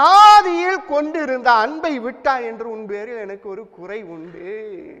நீ ஆதியில் கொண்டிருந்த அன்பை விட்டாய் என்று உன் பேரில் எனக்கு ஒரு குறை உண்டு.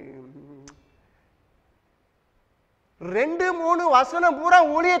 2-3 வசனம் பூரா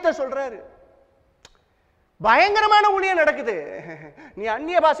ஊழியத்தை சொல்றாரு. பயங்கரமான ஊழியம் நடக்குது. நீ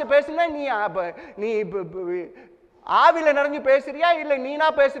அந்நிய பாஷை பேசுனா நீ ஆவில நிறைஞ்சு பேசுறியா இல்ல நீனா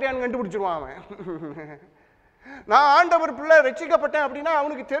பேசுறியான்னு கண்டுபிடிச்சிருவான் அவன். நான் ஆண்டவர் பிள்ளை ரட்சிக்கப்பட்டேன் அப்படின்னா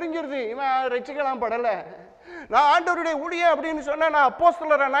அவனுக்கு தெரிஞ்சிருது இவன் ரட்சிக்கலாம் படல. நான் ஆண்டவருடைய ஊழியம் அப்படின்னு சொன்னா நான்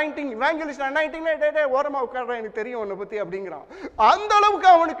அப்போஸ்தலர் அனாயிண்டிங், இவாஞ்சலிஸ்ட் அனாயிண்டிங்னா ஓரமா உட்கார்றேன், எனக்கு தெரியும் உன்னை பத்தி அப்படிங்கிறான். அந்த அளவுக்கு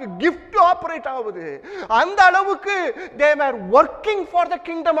அவனுக்கு கிஃப்ட் ஆபரேட் ஆகுது. அந்த அளவுக்கு they were working for the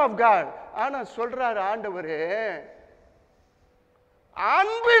kingdom of God. ஆனா சொல்றாரு ஆண்டவரு,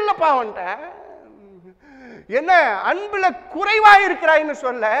 அன்பு இல்லப்பா அவன்ட்ட. என்ன அன்புல குறைவா இருக்கிறாய்ன்னு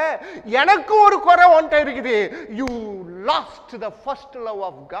சொல்ல, எனக்கு ஒரு குறை உன்ட்ட இருக்குது. You lost the first love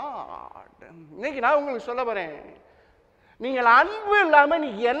of God. இன்னைக்கு நான் உங்களுக்கு சொல்ல போறேன், நீங்கள் அன்பு இல்லாம நீ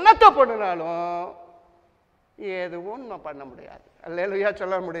என்னத்தை பண்ணினாலும் எதுவும் நான் பண்ண முடியாது. அல்லேலூயா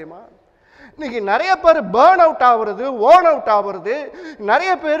சொல்ல முடியுமா? இன்னைக்கு நிறைய பேர் பேர்ன் அவுட் ஆகுறது, ஓன் அவுட் ஆகுறது,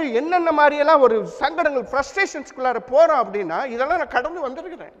 நிறைய பேர் என்னென்ன மாதிரியெல்லாம் ஒரு சங்கடங்கள் ஃப்ரஸ்ட்ரேஷன்ஸ்குள்ளார போறோம் அப்படின்னா இதெல்லாம் நான் கடந்து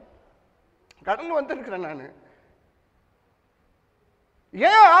வந்திருக்கிறேன். நான்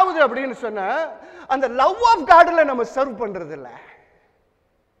ஏன் ஆகுது அப்படின்னு சொன்னா அந்த லவ் ஆஃப் காட்ல நம்ம சர்வ் பண்றது இல்லை.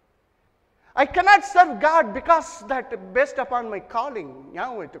 I cannot serve God because that based upon my calling.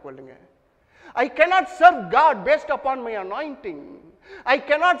 ஞாபகம் வைத்துக் கொள்ளுங்க. I cannot serve God based upon my anointing. I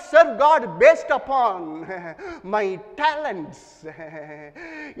cannot serve God based upon my talents.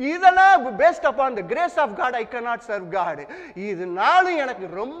 இதெல்லாம் based upon the grace of God I cannot serve God. இதனால எனக்கு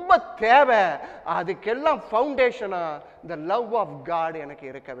ரொம்ப தேவை, அதுக்கெல்லாம் ஃபவுண்டேஷனா the love of God எனக்கு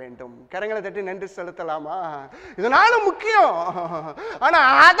இருக்க வேண்டும். கரங்களை தட்டி நன்றி செலுத்தலாமா? இதனால முக்கியம். ஆனா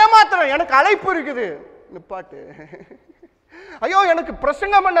அத மாத்திரம் எனக்கு அழைப்பு இருக்குது நிப்பாட்டு. ஐயோ எனக்கு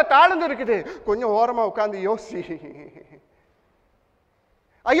பிரசங்கம் பண்ண தாழ்ந்து இருக்குது, கொஞ்சம் ஓரமா உட்கார்ந்து யோசி.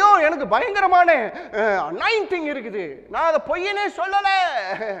 ஐயோ எனக்கு பயங்கரமான அனாயிண்டிங் இருக்குது, நான் அதை பொய்யனே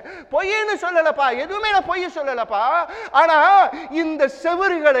சொல்லலப்பா, எதுவுமே நான் பொய்ய சொல்லலப்பா. ஆனா இந்த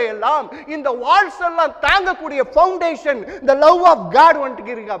செவறுகளை எல்லாம், இந்த வால்ஸ் எல்லாம் தாங்கக்கூடிய ஃபவுண்டேஷன் இந்த லவ் ஆஃப் காட்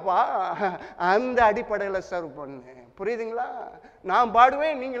வந்துட்டு இருக்காப்பா. அந்த அடிப்படையில் சர்வ் பண்ணு. புரியுதுங்களா? நான்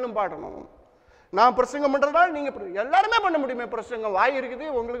பாடுவேன், நீங்களும் பாடணும். நான் பிரசங்கம் பண்றதுனால நீங்க எல்லாருமே பண்ண முடியுமே பிரசங்கம். வாய் இருக்குது,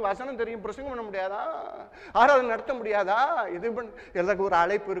 உங்களுக்கு வசனம் தெரியும், பிரசங்கம் பண்ண முடியாதா? ஆராதனை நடத்த முடியாதா? இது எல்லாருக்கும் ஒரு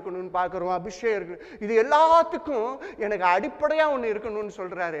அழைப்பு இருக்கணும்னு பார்க்குறோம், அபிஷேகம் இருக்கு. இது எல்லாத்துக்கும் எனக்கு அடிப்படையா ஒன்று இருக்கணும்னு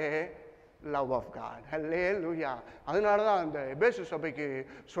சொல்றாரு லவ் ஆஃப் காட். ஹல்லேலூயா. அதனாலதான் அந்த எபேசு சபைக்கு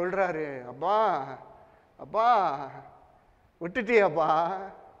சொல்றாரு, அப்பா விட்டுட்டியாப்பா.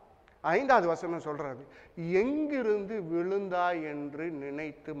 5வது வசனம் சொல்றாரு, எங்கிருந்து விழுந்தாய் என்று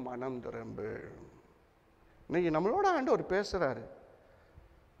நினைத்து மனம் திரும்பு. இன்னைக்கு நம்மளோட ஆண்டவர் பேசுறாரு.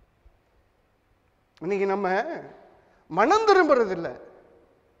 இன்னைக்கு நம்ம மனம் திரும்புறது இல்லை,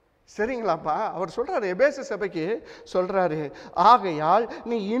 சரிங்களாப்பா? அவர் சொல்றாரு எபேசு சபைக்கு சொல்றாரு, ஆகையால்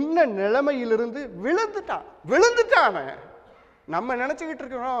நீ இன்ன நிலைமையிலிருந்து விழுந்துட்டான். நம்ம நினைச்சுக்கிட்டு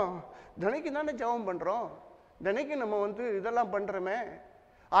இருக்கிறோம், தினைக்கு தானே ஜெபம் பண்றோம், தினைக்கு நம்ம இதெல்லாம் பண்றோமே.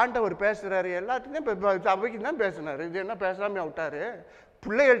 ஆண்டவர் பேசுறாரு, எல்லாத்துக்கும் சபைக்கு தான் பேசினாரு. இது என்ன பேசாம விட்டாரு?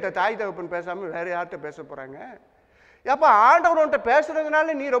 பிள்ளைகள்கிட்ட தாய் தகப்பன் பேசாம வேற யார்கிட்ட பேச போறாங்க? ஏப்பா ஆண்டவர்கிட்ட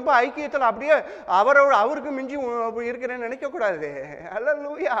பேசுறதுனால நீ ரொம்ப ஐக்கியத்தில் அப்படியே அவருக்கு மிஞ்சி இருக்கிறேன்னு நினைக்க கூடாது.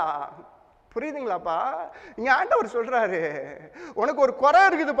 அல்லேலூயா. புரியுதுங்களாப்பா? இங்க ஆண்டவர் சொல்றாரு, உனக்கு ஒரு குறை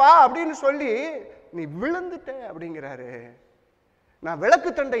இருக்குதுப்பா அப்படின்னு சொல்லி நீ விழுந்துட்ட அப்படிங்கிறாரு. நான்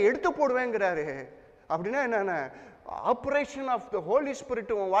விளக்கு தண்டை எடுத்து போடுவேங்கிறாரு. அப்படின்னா என்னென்ன? Operation of the Holi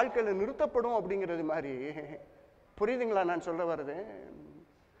spirit உன் வாழ்க்கையில் நிறுத்தப்படும் அப்படிங்கிறது மாதிரி. புரியுதுங்களா நான் சொல்ல வருது?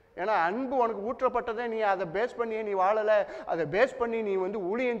 ஏன்னா அன்பு உனக்கு ஊற்றப்பட்டதே, நீ அதை பேஸ் பண்ணியே நீ வாழலை, அதை பேஸ் பண்ணி நீ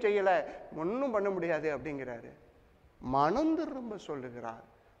ஊழியம் செய்யலை, ஒன்றும் பண்ண முடியாது அப்படிங்கிறாரு. மனம் திரும்ப சொல்லுகிறார்.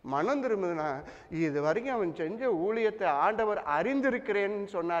 மனம் திரும்புதுன்னா இது வரைக்கும் அவன் செஞ்ச ஊழியத்தை ஆண்டவர் அறிந்திருக்கிறேன்னு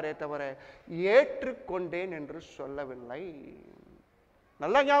சொன்னாரே தவிர ஏற்றுக்கொண்டேன் என்று சொல்லவில்லை.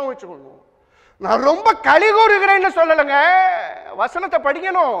 நல்லா ஞாபகம் வச்சுக்கணும். நான் ரொம்ப களி கூறுகிறேன்னு சொல்லலைங்க, வசனத்தை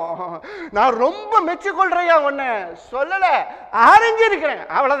படிக்கணும். நான் ரொம்ப மெச்சுக்கொள்றையா ஒன்ன சொல்லல, அறிஞ்சிருக்கிறேன்,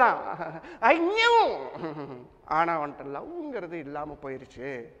 அவ்வளவுதான். ஐயும் ஆனா வந்துட்டு லவ்ங்கிறது இல்லாம போயிருச்சு.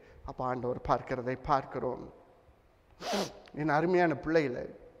 அப்ப ஆண்டவர் பார்க்கிறதை பார்க்கிறோம். என் அருமையான பிள்ளைகளை,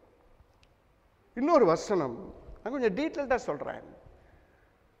 இன்னொரு வசனம் நான் கொஞ்சம் டீட்டெயில்டா சொல்றேன்.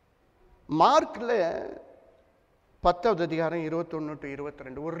 மார்க்ல 10வது அதிகாரம் 21 to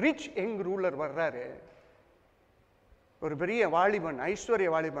 22 ஒரு ரிச் யங் ரூலர் வர்றாரு. ஒரு பெரிய வாலிபன், ஐஸ்வர்ய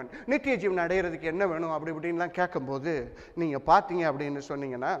வாலிபன், நித்திய ஜீவன் அடையிறதுக்கு என்ன வேணும் அப்படி இப்படின்லாம் கேட்கும்போது நீங்க பார்த்தீங்க அப்படின்னு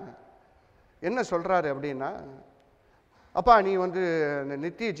சொன்னீங்கன்னா என்ன சொல்றாரு அப்படின்னா, அப்பா நீ வந்து இந்த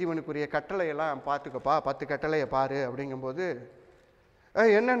நித்திய ஜீவனுக்குரிய கட்டளையெல்லாம் பார்த்துக்கப்பா, 10 கட்டளையை பாரு அப்படிங்கும்போது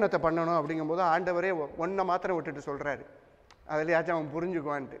என்னென்னத்தை பண்ணணும் அப்படிங்கும்போது ஆண்டவரே ஒன்றை மாத்திரம் விட்டுட்டு சொல்றாரு. அதுலையாச்சும் அவன்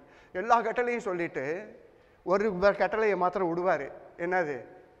புரிஞ்சுக்குவான்ட்டு எல்லா கட்டளையும் சொல்லிட்டு ஒரு கட்டளையை மாத்திரம் விடுவாரு. என்னது?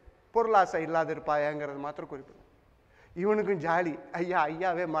 பொருளாசை இல்லாத இருப்பாயாங்கிறது மாத்திரம் குறிப்பிடும். இவனுக்கும் ஜாலி,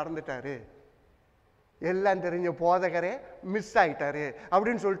 ஐயாவே மறந்துட்டாரு, எல்லாம் தெரிஞ்ச போதகரே மிஸ் ஆயிட்டாரு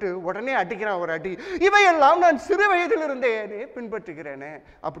அப்படின்னு சொல்லிட்டு உடனே அடிக்கிறான் ஒரு அடி. இவையெல்லாம் நான் சிறு வயதில் இருந்தே பின்பற்றுகிறேனே.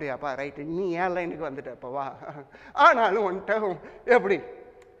 அப்படியாப்பா, ரைட்டு, நீ ஏன் லைனுக்கு வந்துட்டப்பவா. ஆனாலும் வந்துட்ட எப்படி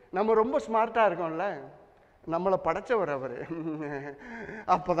நம்ம ரொம்ப ஸ்மார்ட்டா இருக்கோம்ல, நம்மளை படைச்சவர் அவரு.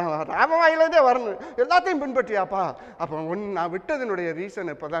 அப்பதான் ராம வாயிலே வரணும், எல்லாத்தையும் பின்பற்றியாப்பா. அப்போ நான் விட்டதனுடைய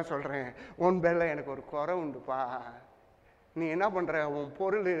ரீசன் இப்பதான் சொல்றேன். உன் பேர்ல எனக்கு ஒரு குறை உண்டுப்பா. நீ என்ன பண்ற, உன்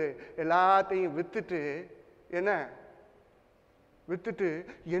பொருள் எல்லாத்தையும் வித்துட்டு என்ன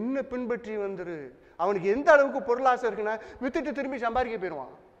பின்பற்றி வந்துரு. அவனுக்கு எந்த அளவுக்கு பொருளாசை இருக்குன்னா வித்துட்டு திரும்பி சம்பாதிக்க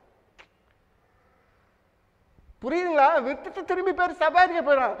போயிடுவான். புரியுதுங்களா? வித்துட்டு திரும்பி பேர் சம்பாதிக்க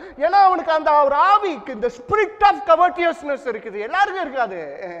போயிடும். ஏன்னா அவனுக்கு அந்த ஒரு ஆவிக்கு இந்த ஸ்பிரிட் ஆஃப் கவர்டியஸ்னஸ் இருக்குது. எல்லாருக்கும் இருக்காது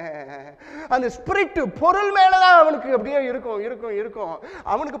அந்த ஸ்பிரிட். பொருள் மேலதான் அவனுக்கு அப்படியே இருக்கும்.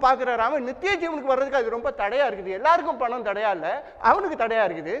 அவனுக்கு பார்க்கிறாரு, அவன் நித்திய ஜீவனுக்கு வர்றதுக்கு அது ரொம்ப தடையா இருக்குது. எல்லாருக்கும் பணம் தடையா இல்லை, அவனுக்கு தடையா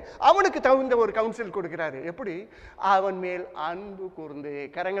இருக்குது. அவனுக்கு தகுந்த ஒரு கவுன்சில் கொடுக்கிறாரு. எப்படி? அவன் மேல் அன்பு கூர்ந்து.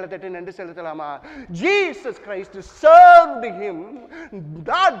 கரங்களை தட்டி நன்றி செலுத்தலாமா? Jesus Christ served him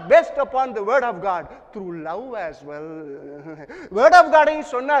not based upon the word of God, through love as well. word of God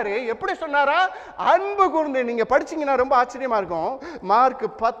சொன்னாரு. எப்படி சொன்னாரா? அன்பு கூர்ந்து. நீங்க படிச்சீங்கன்னா ரொம்ப ஆச்சரியமா இருக்கும். மார்க்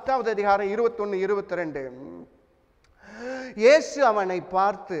 10வது அதிகாரம் 21-22 இயேசு அவனை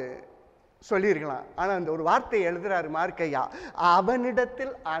பார்த்து சொல்லியிருக்கலாம், ஆனா அந்த ஒரு வார்த்தையை எழுதுறாரு மார்க்கையா,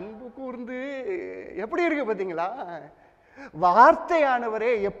 அவனிடத்தில் அன்பு கூர்ந்து. எப்படி இருக்கு பாத்தீங்களா?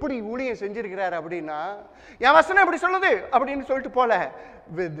 வார்த்தையானவரே எப்படி ஊழியம் செஞ்சிருக்கிறார் அப்படின்னா, என் வசனம் எப்படி சொல்லுது அப்படின்னு சொல்லிட்டு போல,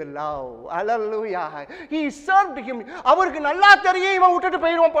 with love. Hallelujah. He served him. அவருக்கு நல்லா தெரியும் இவன் விட்டுட்டு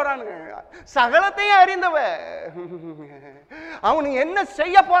போயிடுவான் போறான்னு. சகலத்தையும் அறிந்தவ, அவனுக்கு என்ன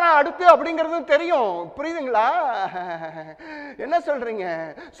செய்ய போறான் அடுத்து அப்படிங்கிறதும் தெரியும். புரியுதுங்களா? என்ன சொல்றீங்க?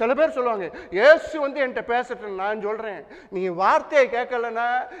 சில பேர் சொல்லுவாங்க, இயேசு வந்து என்கிட்ட பேசட்டும். நான் சொல்றேன், நீ வார்த்தையை கேட்கலன்னா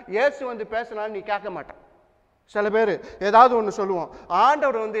இயேசு வந்து பேசினாலும் நீ கேட்க மாட்டான். சில பேர் ஏதாவது ஒன்று சொல்லுவோம்,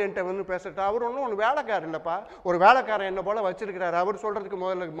 ஆண்டவர் வந்து என்கிட்ட வந்து பேசட்டும். அவர் ஒன்றும் வேலைக்காரர் இல்லைப்பா, ஒரு வேலைக்காரன் என்ன போல வச்சிருக்கிறாரு. அவர் சொல்றதுக்கு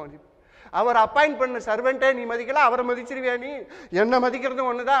முதல்ல அவர் அப்பாயிண்ட் பண்ண சர்வெண்ட்டே நீ மதிக்கல, அவரை மதிச்சிருவியா? நீ என்ன மதிக்கிறதும்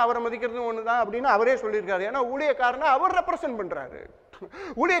ஒண்ணுதான், அவரை மதிக்கிறதும் ஒண்ணுதான் அப்படின்னு அவரே சொல்லியிருக்காரு. ஏன்னா ஊழியக்காரனை அவர் ரெப்ரசன்ட் பண்றாரு.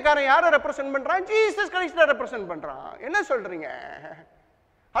 ஊழியக்காரன் யாரை ரெப்ரசன்ட் பண்றான்? ஜீசஸ் கிரைஸ்ட ரெப்ரசன்ட் பண்றான். என்ன சொல்றீங்க?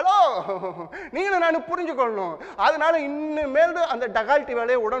 ஹலோ, நீங்களும் நானும் புரிஞ்சுக்கொள்ளணும். அதனால இனிமேல் அந்த டகால்ட்டி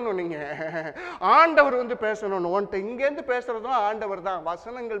வேலையை விடணும். நீங்க ஆண்டவர் வந்து பேசணும். உன்ட்ட இங்கேருந்து பேசுறதும் ஆண்டவர் தான்,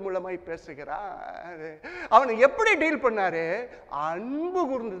 வசனங்கள் மூலமாய் பேசுகிறார். அவனை எப்படி டீல் பண்ணாரு? அன்பு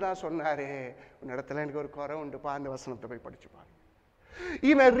கூர்ந்து தான் சொன்னாரு. உன்னிடத்துல எனக்கு ஒரு குறை உண்டுப்பா, அந்த வசனத்தை போய் படிச்சு பாருங்க.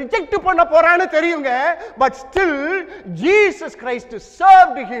 இவன் ரிஜெக்ட் பண்ண போறான்னு தெரியுங்க, but still Jesus Christ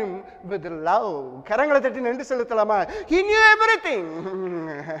served him with love. கரங்களை தட்டி நன்றி செலுத்தலாமா? he knew everything.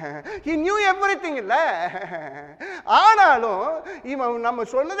 he knew everything இல்ல. ஆனாலும் இவன் நம்ம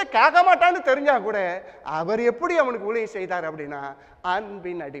சொன்னதை கேட்க மாட்டான்னு தெரிஞ்சா கூட அவர் எப்படி அவனுக்கு ஊழியம் செய்தார் அப்படின்னா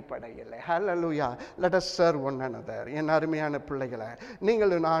அன்பின் அடிப்படையில். ஹல்லேலூயா. let us serve one another. என் அருமையான பிள்ளைகளை,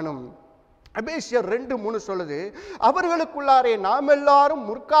 நீங்களும் நானும், எபேசியர் 2:3 சொல்லுது, அவர்களுக்குள்ளாரே நாம் எல்லாரும்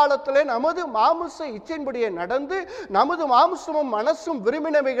முற்காலத்திலே நமது மாம்ச இச்சையின்படியே நடந்து நமது மாம்சமும் மனசும்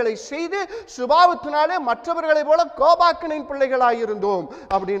விரும்பினவைகளை செய்து சுபாவத்தினாலே மற்றவர்களை போல கோபாக்கனின் பிள்ளைகளாயிருந்தோம்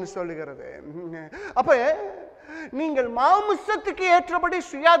அப்படின்னு சொல்லுகிறது. அப்ப நீங்கள் மாம்சத்துக்கு ஏற்றபடி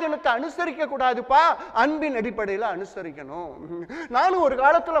சுயாதீனத்தை அனுசரிக்க கூடாதுப்பா, அன்பின் அடிப்படையில் அனுசரிக்கணும். நானும் ஒரு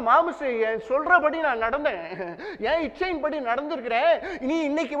காலத்துல மாம்ச சொல்றபடி நான் நடந்தேன், என் இச்சையின்படி நடந்திருக்கிறேன். நீ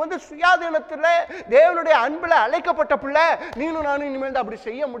இன்னைக்கு வந்து சுயாதீனத்துல தேவனுடைய அன்புல அழைக்கப்பட்ட பிள்ளை, நீனும் நானும் இனிமேல் அப்படி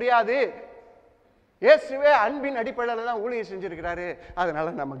செய்ய முடியாது. இயேசுவே அன்பின் அடிப்படையில் தான் ஊழியம் செஞ்சிருக்கிறாரு. அதனால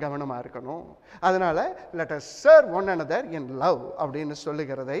நம்ம கவனமா இருக்கணும். அதனால let us serve one another in love அப்படின்னு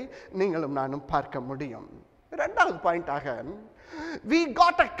சொல்லுகிறதை நீங்களும் நானும் பார்க்க முடியும். இரண்டாவது பாயிண்டாக, we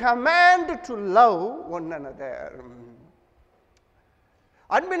got a command to love one another.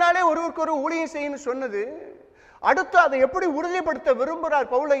 அன்பினாலே ஒருவருக்கு ஒரு ஊழியம் செய்யணும்னு சொன்னது. அடுத்து அதை எப்படி உறுதிப்படுத்த விரும்புகிறார்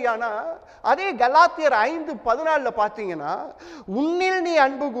பவுலையானா, அதே கலாத்தியர் 5:14 பார்த்தீங்கன்னா, உன்னில் நீ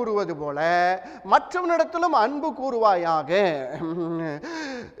அன்பு கூறுவது போல மற்றவனிடத்திலும் அன்பு கூறுவாயாக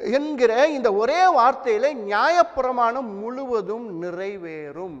என்கிற இந்த ஒரே வார்த்தையில நியாயப்பிரமாணம் முழுவதும்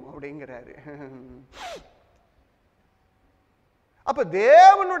நிறைவேறும் அப்படிங்கிறாரு. அப்ப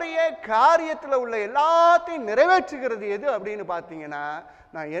தேவனுடைய காரியத்துல உள்ள எல்லாத்தையும் நிறைவேற்றுகிறது எது அப்படின்னு பார்த்தீங்கன்னா,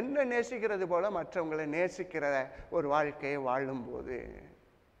 நான் என்ன நேசிக்கிறது போல மற்றவங்களை நேசிக்கிற ஒரு வாழ்க்கையை வாழும்போது.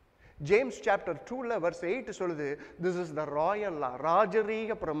 ஜேம்ஸ் சாப்டர் 2 verse 8 சொல்லுது, திஸ் இஸ் த ராயல் லா,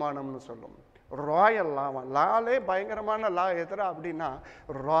 ராஜரீக பிரமாணம்னு சொல்லும். ராயல் லாவா, லாலே பயங்கரமான லா எதிரா அப்படின்னா,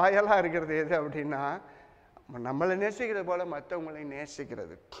 ராயலா இருக்கிறது எது அப்படின்னா, நம்மளை நேசிக்கிறது போல மற்றவங்களை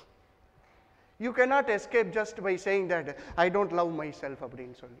நேசிக்கிறது. You cannot escape just by saying that I don't love myself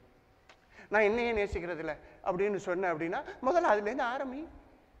அப்படின்னு சொல்லி, நான் என்னையே நேசிக்கிறது இல்லை அப்படின்னு சொன்னேன் அப்படின்னா, முதல்ல அதுலேருந்து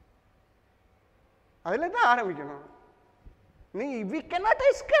அதுலேருந்து ஆரம்பிக்கணும். we cannot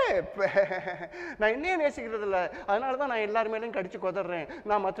escape. நான் என்னையே நேசிக்கிறது இல்லை, அதனால தான் நான் எல்லார் மேலேயும் கடிச்சு கொதறேன்,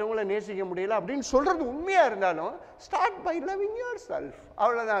 நான் மற்றவங்கள நேசிக்க முடியல அப்படின்னு சொல்றது உண்மையா இருந்தாலும், start by loving your self.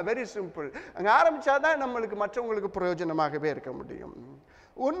 அவ்வளோதான், வெரி சிம்பிள். அங்கே ஆரம்பிச்சாதான் நம்மளுக்கு மற்றவங்களுக்கு பிரயோஜனமாகவே இருக்க முடியும்.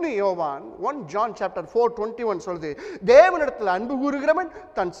 1 யோவான் 1 John chapter 4:21 சொல்லுது, தேவனிடத்தில் அன்பு கூறுகிறவன்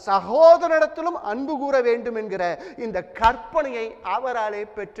தன் சகோதரனிடத்திலும் அன்பு கூற வேண்டும் என்கிற இந்த கற்பனையை அவராலே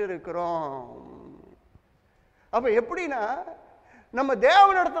பெற்றிருக்கிறோம். அப்ப எப்படின்னா, நம்ம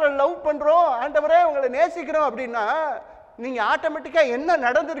தேவனிடத்துல லவ் பண்றோம், ஆண்டவரே உங்களை நேசிக்கிறோம் அப்படின்னா, நீங்க ஆட்டோமேட்டிக்கா என்ன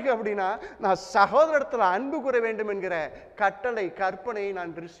நடந்திருக்கு அப்படின்னா, நான் சகோதரத்துல அன்பு கூற வேண்டும் என்கிற கட்டளை கற்பனையை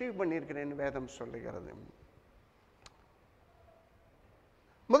நான் ரிசீவ் பண்ணியிருக்கிறேன் வேதம் சொல்லுகிறது.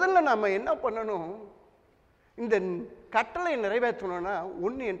 முதல்ல நம்ம என்ன பண்ணணும், இந்த கட்டளை நிறைவேற்றணும்னா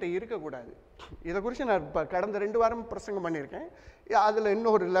ஒன்று என்கிட்ட இருக்கக்கூடாது. இதை குறித்து நான் இப்போ கடந்த 2 வாரம் பிரசங்கம் பண்ணியிருக்கேன். அதில்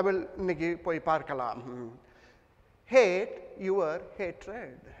இன்னொரு லெவல் இன்னைக்கு போய் பார்க்கலாம். Had your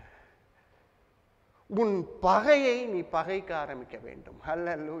hatred. உன் பகையை நீ பகைக்க ஆரம்பிக்க வேண்டும்.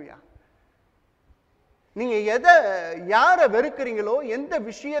 ஹல்லேலூயா. நீங்க யாரை வெறுக்கிறீங்களோ, எந்த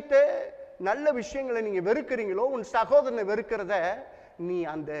விஷயத்தை, நல்ல விஷயங்களை நீங்க வெறுக்கிறீங்களோ, உன் சகோதரனை வெறுக்கிறத நீ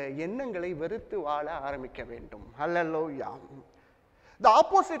அந்த எண்ணங்களை வெறுத்து வாழ ஆரம்பிக்க வேண்டும். ஹல்லேலூயா. தி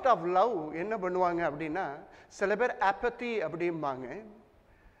ஆப்போசிட் ஆஃப் லவ் என்ன பண்ணுவாங்க அப்படின்னா, சில பேர் apathy அப்படிம்பாங்க.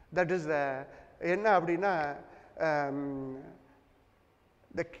 தட் இஸ் என்ன அப்படின்னா,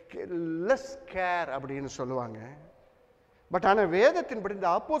 லெஸ் கேர் அப்படின்னு சொல்லுவாங்க. பட் ஆனால் வேதத்தின்படி இந்த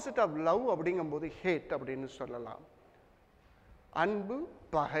ஆப்போசிட் ஆஃப் லவ் அப்படிங்கும்போது ஹேட் அப்படின்னு சொல்லலாம். அன்பு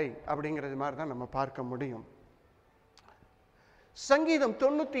பகை அப்படிங்கிறது மாதிரி தான் நம்ம பார்க்க முடியும். சங்கீதம்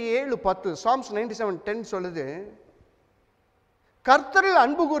 97:10 Psalms 97:10 சொல்லுது, கர்த்தரில்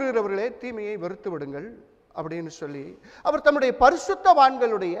அன்பு கூறுகிறவர்களே தீமையை வெறுத்து விடுங்கள் அப்படின்னு சொல்லி, அவர் தம்முடைய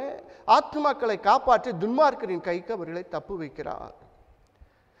பரிசுத்தவான்களுடைய ஆத்மாக்களை காப்பாற்றி துன்மார்க்கரின் கைக்கு அவர்களை தப்பு வைக்கிறார்.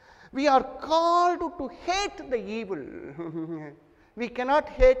 We are called to hate the evil. We cannot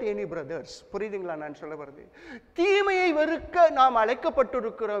hate any brothers. புரியுதுங்களா நான் சொல்ல வருது? தீமையை வெறுக்க நாம்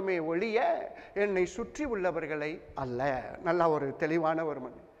அழைக்கப்பட்டிருக்கிறோமே ஒழிய என்னை சுற்றி உள்ளவர்களை அல்ல. நல்ல ஒரு தெளிவான ஒரு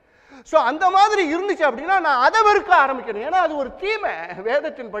மனிதன். ஸோ அந்த மாதிரி இருந்துச்சு அப்படின்னா நான் அதை வெறுக்க ஆரம்பிக்கணும். ஏன்னா அது ஒரு தீமை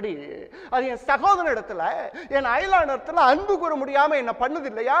வேதத்தின்படி. அது என் சகோதர இடத்துல, என் அயலான இடத்துல அன்பு கூற முடியாம என்ன பண்ணுது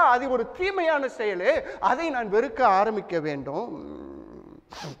இல்லையா, அது ஒரு தீமையான செயல். அதை நான் வெறுக்க ஆரம்பிக்க வேண்டும்.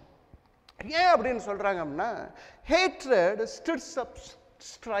 ஏன் அப்படின்னு சொல்றாங்க அப்படின்னா, hatred stirs up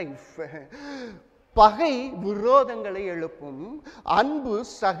strife. பகை விரோதங்களை எழுப்பும், அன்பு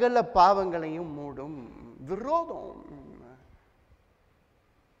சகல பாவங்களையும் மூடும். விரோதம்.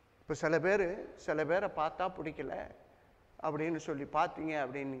 இப்போ சில பேரை பார்த்தா பிடிக்கல அப்படின்னு சொல்லி பார்த்தீங்க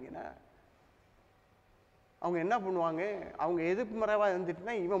அப்படின்னீங்கன்னா, அவங்க என்ன பண்ணுவாங்க, அவங்க எதிர்மறைவாக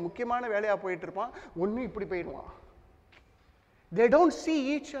இருந்துட்டுனா இவன் முக்கியமான வேலையாக போயிட்டு இருப்பான், ஒன்றும் இப்படி போயிடுவான். They don't see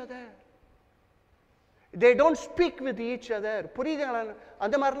each other. They don't speak with each other. புரியுதுங்களா?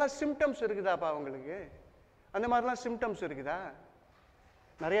 அந்த மாதிரிலாம் சிம்டம்ஸ் இருக்குதாப்பா அவங்களுக்கு? அந்த மாதிரிலாம் சிம்டம்ஸ் இருக்குதா?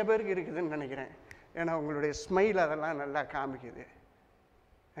 நிறைய பேருக்கு இருக்குதுன்னு நினைக்கிறேன். ஏன்னா உங்களுடைய ஸ்மைல் அதெல்லாம் நல்லா காமிக்குது.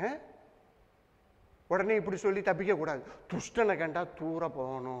 உடனே இப்படி சொல்லி தப்பிக்கக்கூடாது. துஷ்டனை கண்டா தூர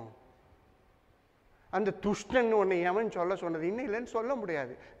போகணும். அந்த துஷ்டன் உன்னை எவன் சொல்ல சொன்னது? இன்னும் இல்லைன்னு சொல்ல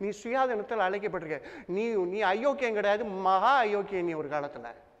முடியாது. நீ சுயாதீனத்தில் அழைக்கப்பட்டிருக்க. நீ அயோக்கியம் கிடையாது, மகா அயோக்கியம் நீ ஒரு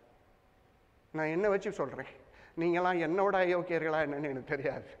காலத்தில். நான் என்ன வச்சு சொல்கிறேன், நீங்களாம் என்னோட அயோக்கியர்களா என்னன்னு எனக்கு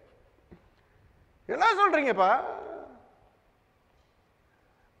தெரியாது. என்ன சொல்றீங்கப்பா?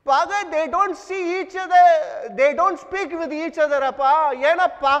 பகை, they don't see each other, they don't speak with each other அப்பா. ஏன்னா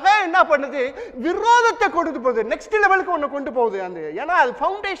பகை என்ன பண்ணுது? விரோதத்தை கொண்டு போகுது, நெக்ஸ்ட் லெவலுக்கு ஒன்று கொண்டு போகுது. அந்த ஏன்னா அது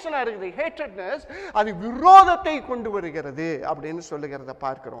ஃபவுண்டேஷனா இருக்குது. ஹேட்ரட்னஸ் அது விரோதத்தை கொண்டு வருகிறது அப்படின்னு சொல்லுகிறத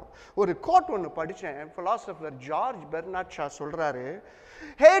பார்க்கிறோம். ஒரு கோட் ஒன்று படித்தேன். பிலாசபர் ஜார்ஜ் பெர்னார்ட் ஷா சொல்றாரு,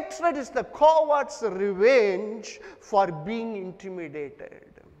 hatred is the coward's revenge for being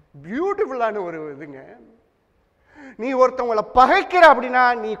intimidated. பியூட்டிஃபுல்லான ஒரு இதுங்க. நீ ஒருத்தவங்களை பகைக்கிற அப்படின்னா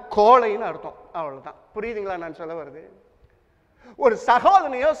நீ கோழைன்னு அர்த்தம். அவ்வளவுதான். புரியுதுங்களா நான் சொல்ல வருது? ஒரு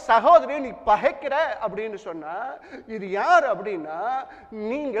சகோதரியோ சகோதரியோ நீ பகைக்கிற அப்படின்னு சொன்னா இது யார் அப்படின்னா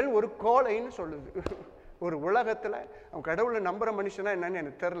நீங்கள் ஒரு கோழைன்னு சொல்லுது. ஒரு உலகத்துல அவன் கடவுளை நம்புற மனுஷனா என்னன்னு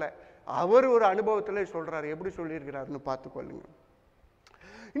எனக்கு தெரியல. அவர் ஒரு அனுபவத்துல சொல்றாரு. எப்படி சொல்லியிருக்கிறாருன்னு பார்த்துக்கொள்ளுங்க.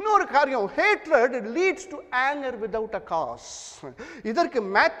 இன்னொரு காரியம், hatred leads to anger without a cause. இதற்கு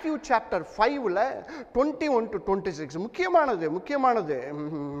மேத்யூ சாப்டர் 5ல 21 to 26 முக்கியமானது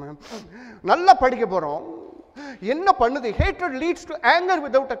நல்லா படிக்க போறோம். என்ன பண்ணுது? hatred leads to anger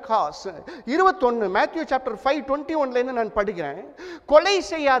without a cause. 21 Matthew chapter 5:21ல இருந்து நான் படிக்கிறேன். கொலை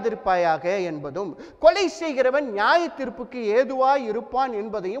செய்யாதிருப்பாயாக என்பதும் கொலை செய்கிறவன் நியாய தீர்ப்புக்கு ஏதுவாய் இருப்பான்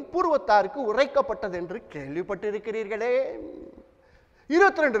என்பதையும் பூர்வத்தாருக்கு உரைக்கப்பட்டது என்று கேள்விப்பட்டிருக்கிறீர்களே.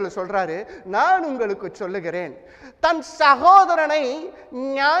 22ல சொல்றாரு, நான் உங்களுக்கு சொல்லுகிறேன், தன் சகோதரனை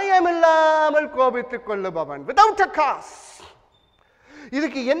நியாயமில்லாமல் கோபித்துக் கொள்ளுபவன், வித்அவுட் a cause.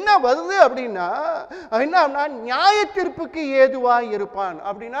 இதுக்கு என்ன வருது அப்படின்னா என்ன, நியாய தீர்ப்புக்கு ஏதுவாய் இருப்பான்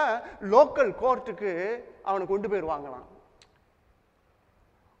அப்படின்னா லோக்கல் கோர்ட்டுக்கு அவனை கொண்டு போயிருவாங்களாம்.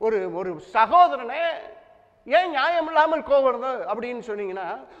 ஒரு சகோதரனை ஏன் நியாயம் இல்லாமல் கோபுறது அப்படின்னு சொன்னீங்கன்னா,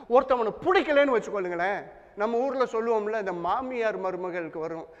 ஒருத்தவனை பிடிக்கலன்னு வச்சுக்கொள்ளுங்களேன். நம்ம ஊர்ல சொல்லுவோம்ல, இந்த மாமியார் மருமகளுக்கு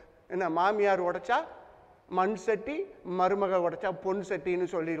வரும். என்ன, மாமியார் உடைச்சா மண் சட்டி, மருமக உடைச்சா பொன் சட்டின்னு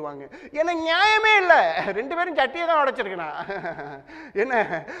சொல்லிடுவாங்க. ஏன்னா நியாயமே இல்லை, ரெண்டு பேரும் சட்டியை தான் உடைச்சிருக்கணும். என்ன,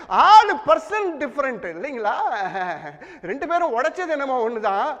 ஆளு பர்சன் டிஃபரெண்ட் இல்லைங்களா? ரெண்டு பேரும் உடைச்சது என்னமோ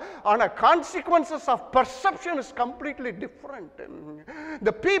ஒண்ணுதான், ஆனா consequences of perception is completely different.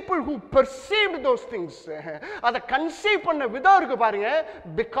 the people who perceived those things, அதை கன்சீவ் பண்ண விதம் இருக்கு பாருங்க,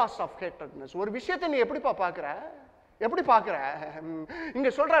 because of hatredness. ஒரு விஷயத்தை நீ எப்படிப்பா பார்க்குற? எப்படி பார்க்குற? இங்க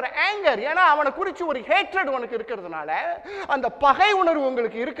சொல்றாரு ஆங்கர். ஏன்னா அவனை குறித்து ஒரு ஹேட்ரட் உனக்கு இருக்கிறதுனால, அந்த பகை உணர்வு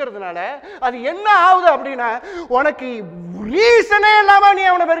உங்களுக்கு இருக்கிறதுனால அது என்ன ஆகுது அப்படின்னா, உனக்கு ரீசனே இல்லாம நீ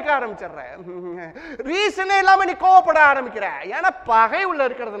அவனை வெறுக்க ஆரம்பிச்சிடுற, ரீசனே இல்லாம நீ கோவப்பட ஆரம்பிக்கிற. ஏன்னா பகை உள்ள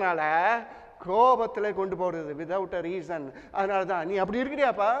இருக்கிறதுனால கோபத்தில் கொண்டு போறது, விதவுட் அ ரீசன். அதனால தான் நீ அப்படி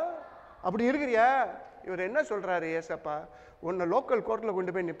இருக்கிறியாப்பா, அப்படி இருக்கிறியா? இவர் என்ன சொல்றாரு, ஏசப்பா உன்னை லோக்கல் கோர்ட்டில்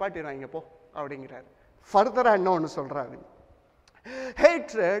கொண்டு போய் நிப்பாட்டிடுறாங்க போ அப்படிங்கிறாரு. ஃபர்தரா இன்னொன்று சொல்றாரு,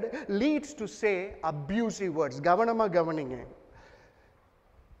 hatred leads to say abusive words. கவனமா கவனிங்க.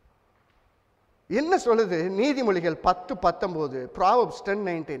 என்ன சொல்லுது? நீதிமொழிகள் 10:19, Proverbs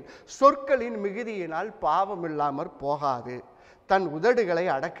 10:19, சொற்களின் மிகுதியினால் பாவம் இல்லாமற் போகாது, தன் உதடுகளை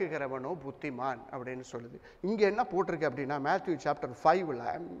அடக்குகிறவனோ புத்திமான் அப்படின்னு சொல்லுது. இங்க என்ன போட்டிருக்கு அப்படின்னா, மேத்யூ சாப்டர் 5ல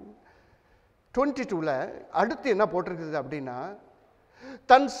 22ல அடுத்து என்ன போட்டிருக்குது அப்படின்னா,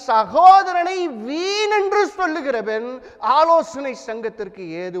 தன் சகோதரனை வீண் என்று சொல்லுகிறவன் ஆலோசனை சங்கத்திற்கு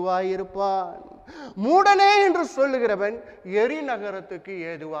ஏதுவாயிருப்பான், மூடனே என்று சொல்லுகிறவன் எரி நகரத்துக்கு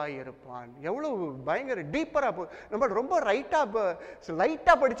ஏதுவாயிருப்பான். எவ்வளவு பயங்கர டீப்பரா நம்ம ரொம்ப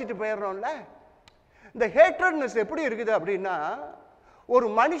லைட்டா படிச்சுட்டு போயிடுறோம்ல. இந்த ஹேட்ரட்னஸ் எப்படி இருக்குது அப்படின்னா, ஒரு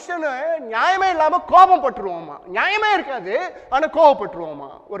மனுஷனை நியாயமே இல்லாம கோபம் பட்டுருவோமா, நியாயமே இருக்காது ஆனா கோபப்பட்டுருவோமா,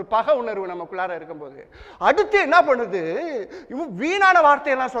 ஒரு பகை உணர்வு நமக்குள்ளார இருக்கும்போது. அடுத்து என்ன பண்ணுது, இவன் வீணான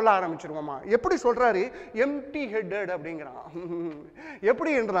வார்த்தையெல்லாம் சொல்ல ஆரம்பிச்சிருவோமா. எப்படி சொல்றாரு? எம்டி ஹெட்டட் அப்படிங்கிறான்.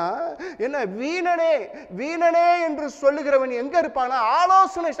 எப்படி என்றான், என்ன, வீணனே வீணனே என்று சொல்லுகிறவன் எங்க இருப்பானா,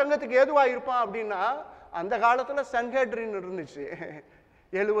 ஆலோசனை சங்கத்துக்கு ஏதுவா இருப்பான் அப்படின்னா, அந்த காலத்துல சன்ஹெட்ரின் இருந்துச்சு.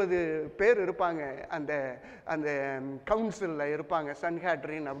 70 பேர் இருப்பாங்க, அந்த அந்த கவுன்சிலில் இருப்பாங்க,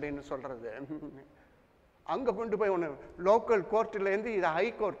 சன்ஹேட்ரின் அப்படின்னு சொல்றது. அங்கே கொண்டு போய் ஒன்று லோக்கல் கோர்ட்டிலேருந்து இது ஹை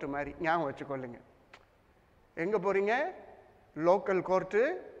கோர்ட்டு மாதிரி ஞாபகம் வச்சுக்கொள்ளுங்க. எங்கே போகிறீங்க? லோக்கல் கோர்ட்டு,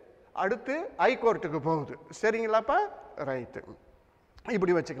 அடுத்து ஹை கோர்ட்டுக்கு போகுது. சரிங்களாப்பா? ரைட்டு,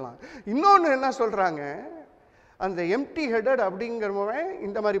 இப்படி வச்சுக்கலாம். இன்னொன்று என்ன சொல்கிறாங்க, அந்த எம்டி ஹெடட் அப்படிங்கிறவன்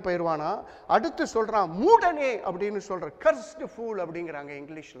இந்த மாதிரி போயிடுவானா. அடுத்து சொல்றான் மூடனே அப்படின்னு சொல்ற, கர்ஸ்டு ஃபூல் அப்படிங்கிறாங்க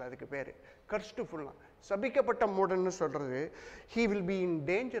இங்கிலீஷ்ல, அதுக்கு பேரு கர்ஸ்டு ஃபூல்னா சபிக்கப்பட்ட மூடன்னு சொல்றது. he will be in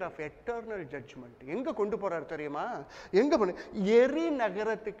danger of eternal judgment. எங்க கொண்டு போறாரு தெரியுமா? எங்க பண்ணு, எரி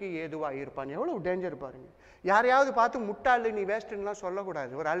நகரத்துக்கு ஏதுவா இருப்பான். எவ்வளவு டேஞ்சர் பாருங்க. யாரையாவது பார்த்து முட்டாளு நீ வேஸ்ட்லாம்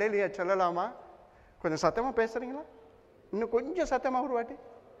சொல்லக்கூடாது. ஒரு அலையிலையா சொல்லலாமா? கொஞ்சம் சத்தமா பேசுறீங்களா? இன்னும் கொஞ்சம் சத்தமா ஒரு வாட்டி.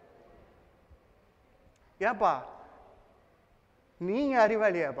 ஏப்பா நீங்க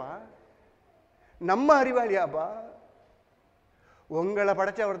அறிவாளியாப்பா? நம்ம அறிவாளியாப்பா? உங்களை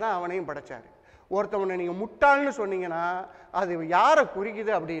படைச்சவர் தான் அவனையும் படைச்சாரு. ஒருத்தவனை நீங்க முட்டாள்னு சொன்னீங்கன்னா அது யாரை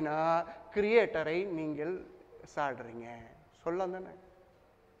குறிக்குது அப்படின்னா கிரியேட்டரை நீங்கள் சாடுறீங்க. சொல்லலாம் தானே?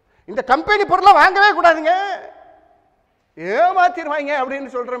 இந்த கம்பெனி பொருளை வாங்கவே கூடாதுங்க, ஏமாத்திடுவாங்க அப்படின்னு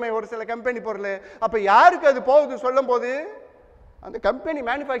சொல்றோமே ஒரு சில கம்பெனி பொருள். அப்ப யாருக்கு அது போகுது? சொல்லும் போது அந்த கம்பெனி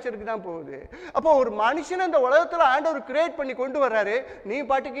மேனுஃபேக்சருக்கு தான் போகுது. அப்போ ஒரு மனுஷன் அந்த உலகத்தில் ஆண்டவர் கிரியேட் பண்ணி கொண்டு வர்றாரு. நீ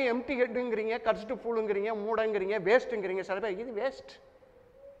பாட்டுக்கு எம்டி ஹெட்டுங்கிறீங்க, கட்ஸ்ட்டு ஃபுல்லுங்கிறீங்க, மூடங்கிறீங்க, வேஸ்ட்டுங்கிறீங்க. சில பேர் இது வேஸ்ட்,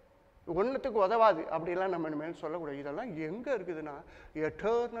 ஒன்றுத்துக்கு உதவாது அப்படிலாம் நம்ம மேல் சொல்லக்கூடாது. இதெல்லாம் எங்க இருக்குதுன்னா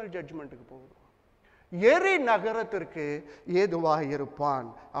எட்டர்னல் ஜட்ஜ்மெண்ட்டுக்கு போகுது. எரி நகரத்திற்கு ஏதுவாக இருப்பான்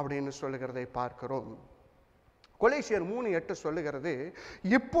அப்படின்னு சொல்லுகிறதை பார்க்கிறோம். கொலேசியர் 3:8 சொல்லுகிறது,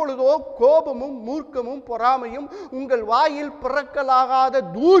 இப்பொழுதோ கோபமும் மூர்க்கமும் பொறாமையும் உங்கள் வாயில் பிறக்கலாகாத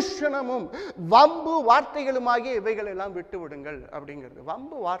தூஷணமும் வம்பு வார்த்தைகளுமாகிய இவைகள் எல்லாம் விட்டு விடுங்கள் அப்படிங்கிறது.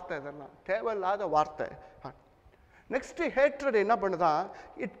 வம்பு வார்த்தை, இதெல்லாம் தேவையில்லாத வார்த்தை. நெக்ஸ்ட் ஹேட்ரட் என்ன பண்ணுதா?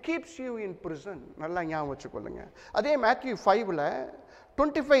 It keeps you in prison. நல்லா ஞாபகம் வச்சுக்கொள்ளுங்க. அதே மேத்யூ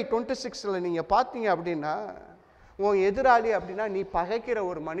 5:25-26 நீங்க பார்த்தீங்க அப்படின்னா, உன் எதிராளி அப்படின்னா நீ பகைக்கிற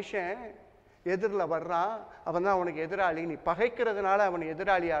ஒரு மனுஷன் எதிரில் வர்றான், அவன் தான் அவனுக்கு எதிராளி. நீ பகைக்கிறதுனால அவன்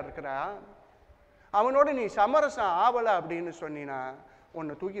எதிராளியா இருக்கிறான். அவனோட நீ சமரசம் ஆவலை அப்படின்னு சொன்னீன்னா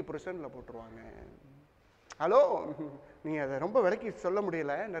உன்னை தூக்கி பிரிசனில் போட்டுருவாங்க. ஹலோ, நீ அதை ரொம்ப விளக்கி சொல்ல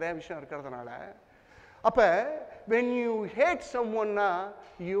முடியல, நிறைய விஷயம் இருக்கிறதுனால. அப்ப when you hate someone,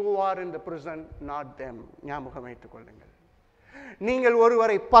 you are in the prison, not them. ஞாபகம் வைத்துக் கொள்ளுங்கள். நீங்கள்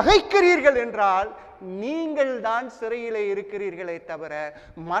ஒருவரை பகைக்கிறீர்கள் என்றால் நீங்கள் தான் சிறையிலே இருக்கிறீர்களே தவிர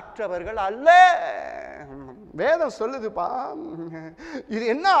மற்றவர்கள் அல்ல. வேதம் சொல்லுதுப்பா. இது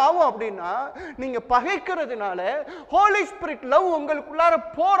என்ன ஆகும் அப்படின்னா, நீங்க பகைக்கிறதுனால ஹோலி ஸ்பிரிட் லவ் உங்களுக்குள்ளார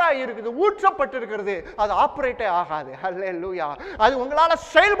போராய் இருக்குது, ஊற்றப்பட்டிருக்கிறது. அது ஆப்ரேட்டே ஆகாது. ஹல்லேலூயா. அது உங்களால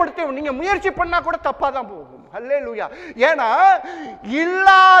செயல்படுத்த நீங்க முயற்சி பண்ணா கூட தப்பா தான் போகும். ஹல்லேலூயா. ஏன்னா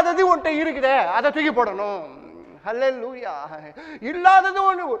இல்லாதது ஒன்றை இருக்குதே, அதை தூக்கி போடணும். ஹல்லேலூயா. இல்லாதது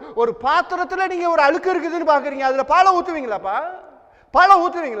ஒன்று. ஒரு பாத்திரத்துல நீங்க ஒரு அழுக்கு இருக்குதுன்னு பாக்குறீங்க, அதுல பாலை ஊத்துவீங்களாப்பா? பாலை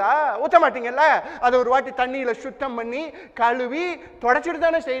ஊத்துவீங்களா? ஊத்த மாட்டீங்கல்ல. அதை ஒரு வாட்டி தண்ணியில சுத்தம் பண்ணி கழுவி தொடச்சிட்டு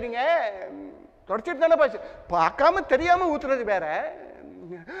தானே செய்றீங்க. தொடச்சிட்டு தானே பார்க்காம தெரியாம ஊத்துறது வேற.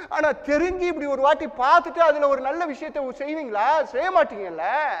 ஆனா தெரிஞ்சு இப்படி ஒரு வாட்டி பார்த்துட்டு அதுல ஒரு நல்ல விஷயத்தை செய்வீங்களா? செய்ய மாட்டீங்கல்ல.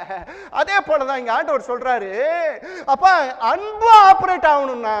 அதே போலதான் இங்க ஆண்டவர் சொல்றாரு, அப்ப அன்பு ஆபரேட்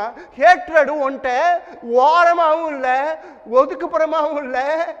ஆகணும்னா ஹேட்ரடு ஒன்ட்ட ஓரமாவும் இல்ல, ஒதுக்குப்புறமாவும் இல்ல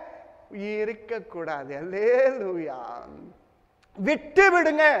இருக்கக்கூடாது. அல்லேலூயா. விட்டு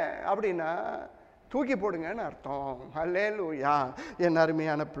விடுங்க அப்படின்னா தூக்கி போடுங்கன்னு அர்த்தம். ஹல்லேலூயா. என்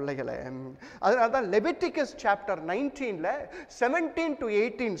அருமையான பிள்ளைகளே, அதனால்தான் லெவிட்டிகஸ் சாப்டர்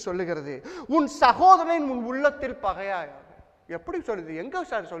 19:17-18 சொல்லுகிறது, உன் சகோதரன் உன் உள்ளத்தில் பகையா. எப்படி சொல்லுது? எங்க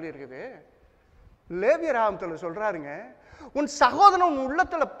சார் சொல்லி இருக்குது? லேவியராகமத்தில் சொல்றாருங்க, உன் சகோதரன் உன்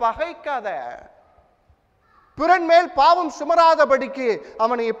உள்ளத்துல பகைக்காத, பிறன் மேல் பாவம் சுமராதபடிக்கு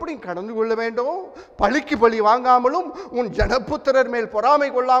அவனை எப்படி கடந்து கொள்ள வேண்டும்? பழிக்கு பழி வாங்காமலும் உன் ஜனபுத்திரர் மேல் பொறாமை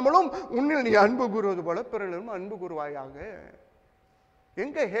கொள்ளாமலும் உன்னில் நீ அன்பு கூறுவது போல பிறனிலும் அன்பு கூறுவாயாக.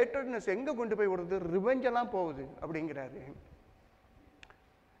 எங்க ஹேட்ரட்னஸ் எங்க கொண்டு போய் விடுறது? ரிவெஞ்ச் எல்லாம் போகுது அப்படிங்கிறாரு.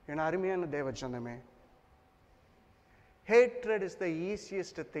 என் அருமையான தேவச்சந்தமே, hatred is the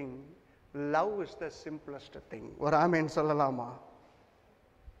easiest thing, love is the simplest thing. ஒரு ஆமேன் சொல்லலாமா?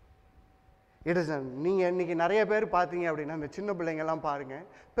 நீங்க இன்னைக்கு நிறைய பேர் பார்த்தீங்க அப்படின்னா, இந்த சின்ன பிள்ளைங்க எல்லாம் பாருங்க,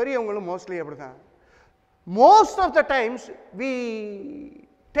 பெரியவங்களும் மோஸ்ட்லி அப்படிதான். Most of the times we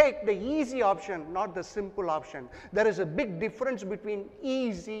take the easy option, not the simple option. There is a big difference between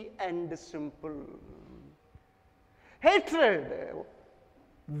easy and simple. Hatred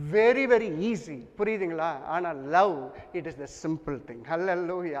very very easy, புரியுதுங்களா? ஆனா love, it is the simple thing.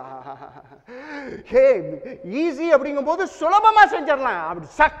 Hallelujah. Hey, easy அப்படிங்கும்போது சுலபமா செஞ்சிடலாம், அப்படி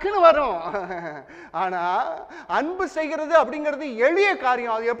சக்குன்னு வரும். ஆனா அன்பு செய்கிறது அப்படிங்கிறது எளிய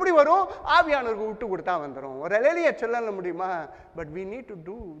காரியம். அது எப்படி வரும்? ஆவியானவருக்கு விட்டு கொடுத்தா வந்துடும். ஒரு எளிய சொல்ல முடியுமா? But we need to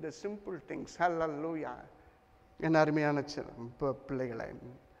do the simple things. Hallelujah. என் அருமையான பிள்ளைகளை,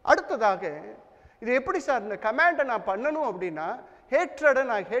 அடுத்ததாக இது எப்படி சார் இந்த கமாண்டை நான் பண்ணணும் அப்படின்னா, ஹேட்ரடை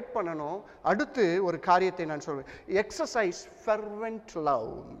நான் ஹேட் பண்ணணும். அடுத்து ஒரு காரியத்தை நான் சொல்வேன், எக்ஸசைஸ் ஃபெர்வென்ட்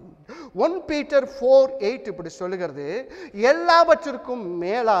லவ். 1 Peter 4:8 இப்படி சொல்லுகிறது, எல்லாவற்றிற்கும்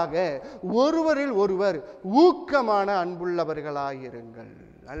மேலாக ஒருவரில் ஒருவர் ஊக்கமான அன்புள்ளவர்களாயிருங்கள்.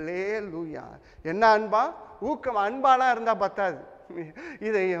 அல்லேலூயா. என்ன அன்பா? ஊக்கம். அன்பாலாம் இருந்தா பத்தாது.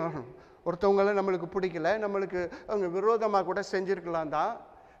 இதை ஒருத்தவங்களை நம்மளுக்கு பிடிக்கல, நம்மளுக்கு அவங்க விரோதமாக கூட செஞ்சிருக்கலாம் தான்,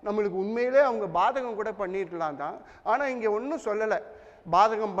 நம்மளுக்கு உண்மையிலே அவங்க பாதகம் கூட பண்ணியிருக்கலாம் தான். ஆனால் இங்கே ஒன்றும் சொல்லலை.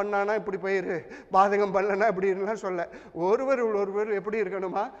 பாதகம் பண்ணானா இப்படி போயிரு, பாதகம் பண்ணலன்னா இப்படிலாம் சொல்ல. ஒருவர் எப்படி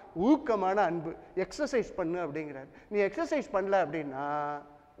இருக்கணுமா? ஊக்கமான அன்பு. எக்ஸசைஸ் பண்ணு அப்படிங்கிறார். நீ எக்ஸசைஸ் பண்ணல அப்படின்னா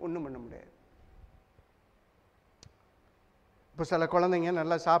ஒன்றும் பண்ண முடியாது. இப்போ சில குழந்தைங்க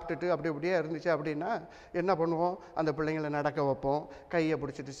நல்லா சாப்பிட்டுட்டு அப்படி இப்படியே இருந்துச்சு அப்படின்னா என்ன பண்ணுவோம்? அந்த பிள்ளைங்களை நடக்க வைப்போம், கையை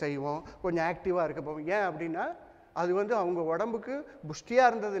பிடிச்சிட்டு செய்வோம், கொஞ்சம் ஆக்டிவாக இருக்க போவோம். ஏன் அப்படின்னா அது அவங்க உடம்புக்கு புஷ்டியாக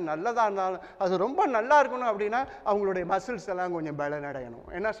இருந்தது நல்லதாக இருந்தாலும் அது ரொம்ப நல்லா இருக்கணும் அப்படின்னா அவங்களுடைய மசில்ஸ் எல்லாம் கொஞ்சம் பலனடையணும்.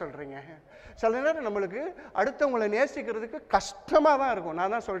 என்ன சொல்கிறீங்க? சில நேரம் நம்மளுக்கு அடுத்தவங்களை நேசிக்கிறதுக்கு கஷ்டமாக தான் இருக்கும்.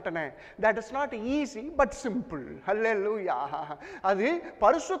 நான் தான் சொல்லிட்டேனே, that is not easy but simple. ஹல்லேலூயா. அது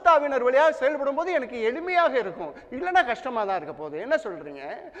பரிசுத்தாவினர் வழியாக செயல்படும் போது எனக்கு எளிமையாக இருக்கும், இல்லைன்னா கஷ்டமாக தான் இருக்க போகுது. என்ன சொல்கிறீங்க?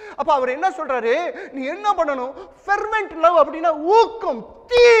 அப்போ அவர் என்ன சொல்கிறாரு? நீ என்ன பண்ணணும்? ஃபெர்வென்ட் லவ் அப்படின்னா ஊக்கம்,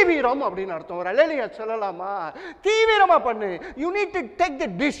 தீவிரம் அப்படின்னு அர்த்தம். ஒரு அல்லேலூயா சொல்லலாமா? தீவிரமா பண்ணு. You need to take the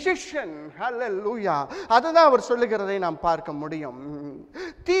decision. ஹல்லேலூயா. அதுதான் அவர் சொல்லுகிறதை நாம் பார்க்க முடியும்.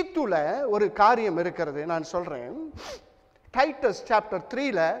 தீத்துல ஒரு காரியம் இருக்கிறது, நான் சொல்றேன். டைட்டஸ் சாப்டர்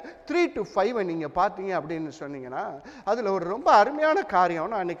 3ல 3 to 5 நீங்க பார்த்தீங்க அப்படின்னு சொன்னீங்கன்னா அதுல ஒரு ரொம்ப அருமையான காரியம்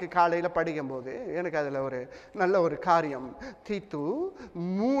நான் அன்னைக்கு காலையில படிக்கும்போது எனக்கு அதுல ஒரு நல்ல ஒரு காரியம். தீத்து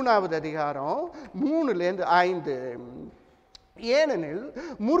 3வது அதிகாரம் 3லேருந்து 5. ஏனெனில்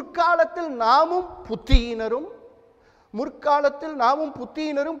முற்காலத்தில் நாமும்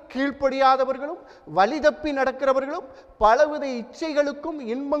புத்தியினரும் கீழ்ப்படியாதவர்களும் வழிதப்பி நடக்கிறவர்களும் பலவித இச்சைகளுக்கும்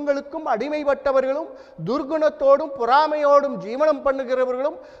இன்பங்களுக்கும் அடிமைப்பட்டவர்களும் துர்குணத்தோடும் பொறாமையோடும் ஜீவனம்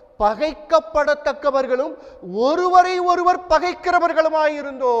பண்ணுகிறவர்களும் பகைக்கப்படத்தக்கவர்களும் ஒருவரை ஒருவர்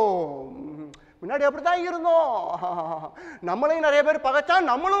பகைக்கிறவர்களுமாயிருந்தோம். முன்னாடி அப்படிதான் இருந்தோம். நம்மளையும் நிறைய பேர் பகைச்சா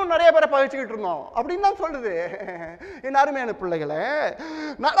நம்மளும் நிறைய பேரை பகைச்சுக்கிட்டு இருந்தோம் அப்படின்னு தான் சொல்லுது. என் அருமையான பிள்ளைகளே,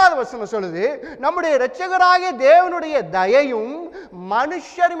 4வது வசனம் சொல்லுது, நம்முடைய இரட்சகராகிய தேவனுடைய தயையும்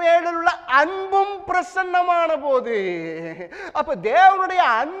மனுஷர் மேலுள்ள அன்பும் பிரசன்னமான போது. அப்ப தேவனுடைய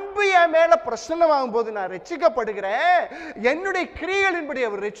அன்பு என் மேல பிரசன்னமாகும் போது நான் ரட்சிக்கப்படுகிறேன். என்னுடைய கிரியைகளின்படி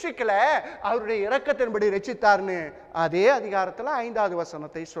அவர் ரட்சிக்கல, அவருடைய இரக்கத்தின்படி ரட்சித்தார்னு அதே அதிகாரத்தில் 5வது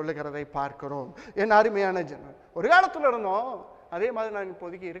வசனத்தை சொல்லுகிறதை பார்க்கிறோம். என் அருமையான ஜனம், ஒரு காலத்தில் இருந்தோம், அதே மாதிரி நான்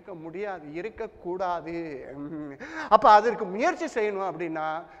இப்போதைக்கு இருக்க முடியாது, இருக்கக்கூடாது. அப்ப அதற்கு முயற்சி செய்யணும் அப்படின்னா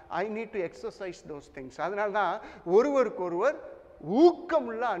I need to exercise those things. அதனால தான் ஒருவருக்கொருவர்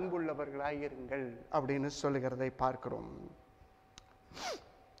ஊக்கமுள்ள அன்புள்ளவர்களாய் இருங்கள் அப்படின்னு சொல்லுகிறதை பார்க்கிறோம்.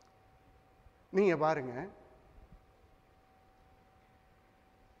 நீங்க பாருங்க,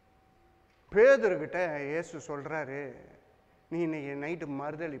 பேதுருக்கிட்ட இயேசு சொல்றாரு, நீ இன்னைக்கு நைட்டு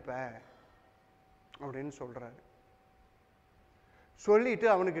மறுதளிப்ப அப்படின்னு சொல்றாரு. சொல்லிட்டு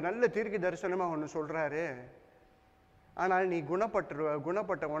அவனுக்கு நல்ல தீர்க்க தரிசனமா ஒன்று சொல்றாரு. ஆனால் நீ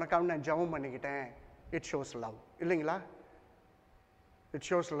குணப்பட்ட உனக்காக நான் ஜெபம் பண்ணிக்கிட்டேன். It shows love. இல்லைங்களா? It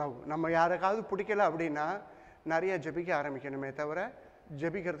shows love. நம்ம யாருக்காவது பிடிக்கல அப்படின்னா நிறைய ஜெபிக்க ஆரம்பிக்கணுமே தவிர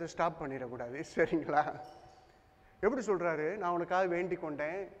ஜெபிக்கிறத ஸ்டாப் பண்ணிடக்கூடாது. சரிங்களா? எப்படி சொல்றாரு? நான் உனக்காக வேண்டிக்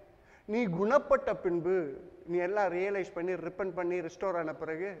கொண்டேன், நீ குணப்பட்ட பின்பு நீ எல்லாம் ரியலைஸ் பண்ணி ரிப்பன் பண்ணி ரிஸ்டோர் ஆன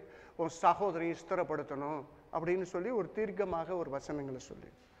பிறகு உன் சகோதரியை ஸ்திரப்படுத்தணும் அப்படின்னு சொல்லி ஒரு தீர்க்கமாக ஒரு வசனங்களை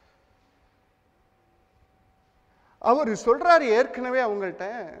சொல்லி அவர் சொல்றாரு. ஏற்கனவே அவங்கள்ட்ட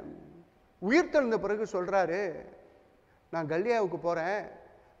உயிர் தெழுந்த பிறகு சொல்றாரு, நான் கல்லியாவுக்கு போறேன்,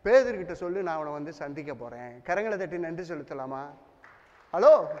 பேதுருக்கிட்ட சொல்லி நான் அவனை சந்திக்க போறேன். கரங்களை தட்டி நன்றி செலுத்தலாமா?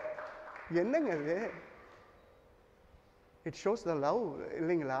 ஹலோ, என்னங்க இது? It shows the love.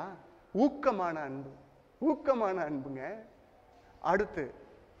 இல்லைங்களா? ஊக்கமான அன்புங்க. அடுத்து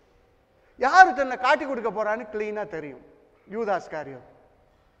யாரு தன்னை காட்டி கொடுக்க போறான்னு கிளீனா தெரியும். யூதாஸ் காரியம்.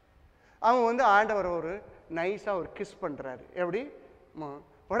 அவன் ஆண்டவர் ஒரு நைஸா ஒரு கிஸ் பண்றாரு. எப்படி?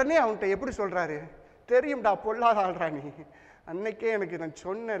 உடனே அவன்கிட்ட எப்படி சொல்றாரு? தெரியும்டா, பொல்லாத ஆள்றா நீ, அன்னைக்கே எனக்கு நான்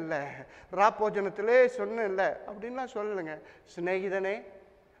சொன்னேன்ல, ராப்போஜனத்திலே சொன்னேன்ல அப்படின்லாம் சொல்லலைங்க. சிநேகிதனே,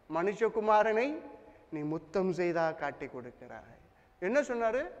 மனுஷகுமாரனை நீ முத்தம் செய்தா காட்டி கொடுக்கிறாய். என்ன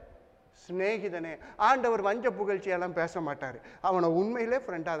சொன்னாரு? சிநேகிதனே. ஆண்டவர் வஞ்ச புகழ்ச்சியெல்லாம் பேச மாட்டார், அவனை உண்மையிலே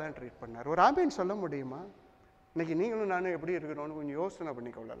ஃப்ரெண்டாக தான் ட்ரீட் பண்ணார். ஒரு ஆம்பைன்னு சொல்ல முடியுமா? இன்னைக்கு நீங்களும் நானும் எப்படி இருக்கிறோன்னு கொஞ்சம் யோசனை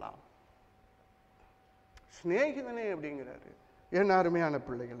பண்ணி கொள்ளலாம். சிநேகிதனே அப்படிங்கிறாரு. என் அருமையான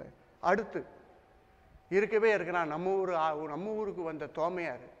பிள்ளைகளை, அடுத்து இருக்கவே இருக்கிறான் நம்ம ஊருக்கு வந்த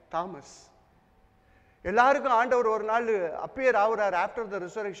தோமையார் தாமஸ். எல்லாருக்கும் ஆண்டவர் ஒரு நாள் அப்பியர் ஆகுறாரு ஆஃப்டர் த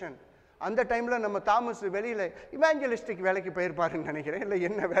ரிசர்வேஷன். அந்த டைம்ல நம்ம தாமஸ் வெளியில இவாஞ்சலிஸ்டிக் வேலைக்கு போயிருப்பாருன்னு நினைக்கிறேன். இல்லை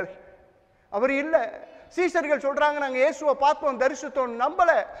என்ன வேலை? அவர் இல்லை. சீசர்கள் சொல்றாங்க, நாங்க இயேசுவை பார்த்தோம், தரிசித்தோம்,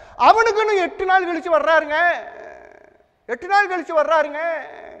 நம்பல. அவனுக்குன்னு 8 நாள் கழிச்சு வர்றாருங்க. 8 நாள் கழிச்சு வர்றாருங்க.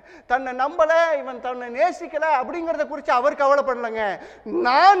 தன்னை நம்பல, இவன் தன்னை நேசிக்கல அப்படிங்கிறத குறித்து அவர் கவலைப்படலைங்க.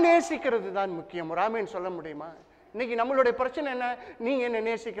 நான் நேசிக்கிறது தான் முக்கியம். ஒரு ஆமேன் சொல்ல முடியுமா? இன்னைக்கு நம்மளுடைய பிரச்சனை என்ன? நீங்க என்ன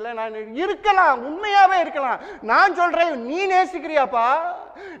நேசிக்கல, நான் இருக்கலாம், உண்மையாவே இருக்கலாம். நான் சொல்றேன், நீ நேசிக்கிறியாப்பா?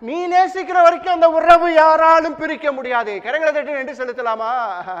 நீ நேசிக்கிற வரைக்கும் அந்த உறவு யாராலும் பிரிக்க முடியாது. கரங்களை தட்டி நன்றி செலுத்தலாமா?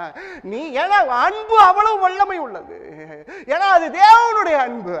 நீ ஏன்னா அன்பு அவ்வளவு வல்லமை உள்ளது. ஏன்னா அது தேவனுடைய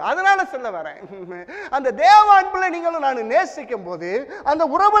அன்பு. அதனால சொல்ல வரேன், அந்த தேவ அன்புல நீங்களும் நான் நேசிக்கும் போது அந்த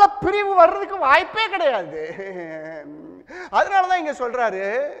உறவுல பிரிவு வர்றதுக்கு வாய்ப்பே கிடையாது. அதனாலதான் இங்க சொல்றாரு,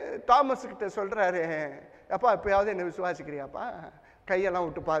 தாமஸ் கிட்ட சொல்றாரு, அப்பா எப்பயாவது என்ன விசுவாசிக்கிறியாப்பா? கையெல்லாம்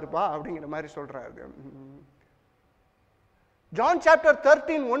விட்டு பாருப்பா அப்படிங்கிற மாதிரி சொல்றாரு. ஜான் சாப்டர்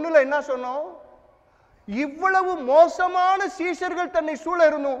 13:1 என்ன சொன்னோம்? இவ்வளவு மோசமான சீஷர்கள் தன்னை சூழ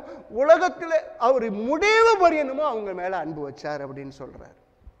இருந்தும் உலகத்தில் அவர் முடிவு பரியந்தமோ அவங்க மேல அன்பு வச்சார் அப்படின்னு சொல்றாரு.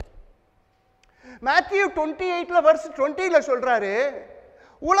 மேத்யூ 28:20 சொல்றாரு,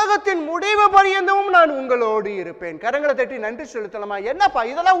 உலகத்தின் முடிவு பரியந்தமும் நான் உங்களோடு இருப்பேன். கரங்களை தட்டி நன்றி செலுத்தலாமா? என்னப்பா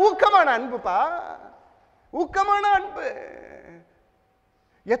இதெல்லாம் ஊக்கமான அன்புப்பா, ஊக்கமான அன்பு.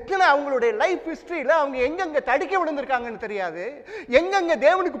 எத்தனை அவங்களுடைய லைஃப் ஹிஸ்டரியில அவங்க எங்கெங்க தடுக்க விழுந்திருக்காங்கன்னு தெரியாது, எங்கெங்க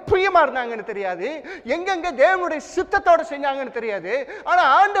தேவனுக்கு பிரியமா இருந்தாங்கன்னு தெரியாது, எங்கெங்க தேவனுடைய சித்தத்தோட செஞ்சாங்கன்னு தெரியாது. ஆனா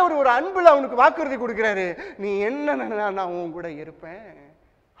ஆண்டவர் ஒரு அன்புல அவனுக்கு வாக்குறுதி கொடுக்கிறாரு, நீ என்ன நான் உன் கூட இருப்பேன்.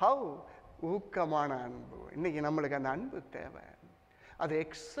 ஹவ் ஊக்கமான அன்பு. இன்னைக்கு நம்மளுக்கு அந்த அன்பு தேவை. அதை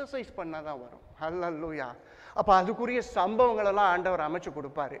எக்ஸசைஸ் பண்ணாதான் வரும். ஹல்லேலூயா. அப்ப அதுக்குரிய சம்பவங்கள் எல்லாம் ஆண்டவர் அமைச்சு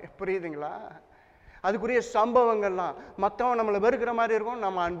கொடுப்பாரு. புரியுதுங்களா? அதுக்குரிய சம்பவங்கள்லாம் மற்றவன் நம்மளை வெறுக்கிற மாதிரி இருக்கும்,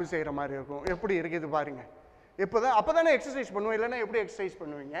 நம்ம அன்பு செய்கிற மாதிரி இருக்கும். எப்படி இருக்குது பாருங்க. அப்போதானே எக்ஸசைஸ் பண்ணுவோம். இல்லைன்னா எப்படி எக்ஸசைஸ்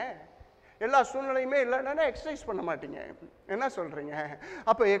பண்ணுவீங்க? எல்லா சூழ்நிலையுமே இல்லைன்னா எக்ஸசைஸ் பண்ண மாட்டீங்க. என்ன சொல்றீங்க?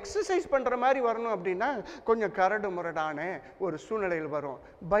 அப்போ எக்ஸசைஸ் பண்ற மாதிரி வரணும் அப்படின்னா கொஞ்சம் கரடு முரடான ஒரு சூழ்நிலையில் வரும்.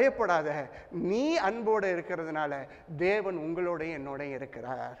 பயப்படாத, நீ அன்போடு இருக்கிறதுனால தேவன் உங்களோட என்னோட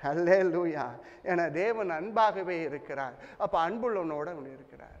இருக்கிறார். அல்லேலூயா. ஏன்னா தேவன் அன்பாகவே இருக்கிறார். அப்போ அன்புள்ளவனோட ஒன்று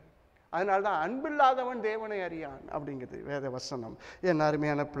இருக்கிறார். அதனால்தான் அன்பில்லாதவன் தேவனை அறியான் அப்படிங்கிறது வேத வசனம். என்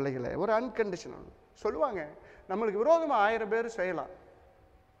அருமையான பிள்ளைகளை, ஒரு அன்கண்டிஷனல் சொல்லுவாங்க, நம்மளுக்கு விரோதமாக 1000 பேர் செய்யலாம்.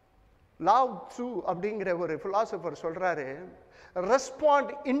 லாவ் ட்சூ அப்படிங்கிற ஒரு பிலாசபர் சொல்றாரு,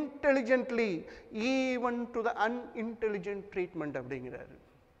 respond intelligently even to the unintelligent treatment அப்படிங்கிறாரு.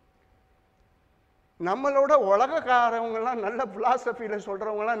 நம்மளோட உலகக்காரவங்கெல்லாம் நல்ல பிலாசபியில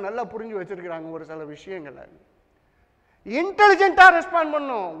சொல்றவங்கலாம் நல்லா புரிஞ்சு வச்சிருக்கிறாங்க ஒரு சில விஷயங்களை. இன்டெலிஜென்ட்டா ரெஸ்பாண்ட்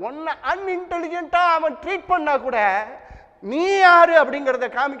பண்ணும். ஒன்னு அன்இன்டெலிஜென்ட்டா அவன் ட்ரீட் பண்ணா கூட நீ யாரு அப்படிங்கிறத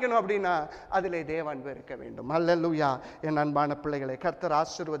காமிக்கணும். அப்படின்னா அதிலே தேவ அன்பு இருக்க வேண்டும். அல்லேலூயா. என் அன்பான பிள்ளைகளை, கர்த்தர்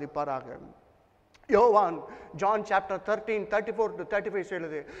ஆசீர்வதிப்பாராக. யோவான் ஜான் சாப்டர் 13:34-35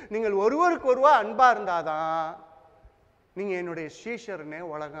 சொல்லுது, நீங்கள் ஒருவருக்கு ஒருவர் அன்பா இருந்தாதான் நீங்க என்னுடைய சீஷர்னே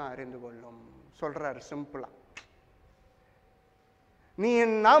உலகம் அறிந்து கொள்ளும் சொல்றாரு. சிம்பிளா, நீ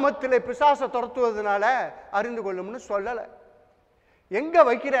என் நாமத்திலே பிசாசை துரத்துவதனால அறிந்து கொள்ளும்னு சொல்லலை. எங்க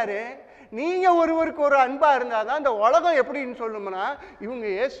வைக்கிறாரு? நீங்க ஒருவருக்கு ஒரு அன்பா இருந்தாதான் இந்த உலகம் எப்படின்னு சொல்லும்னா இவங்க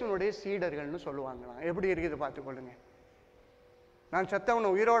இயேசுனுடைய சீடர்கள்னு சொல்லுவாங்களாம். எப்படி இருக்குது பார்த்துக்கொள்ளுங்க. நான் செத்தவனை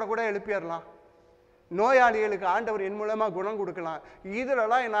உயிரோட கூட எழுப்பிடலாம், நோயாளிகளுக்கு ஆண்டவர் என் மூலமா குணம் கொடுக்கலாம்,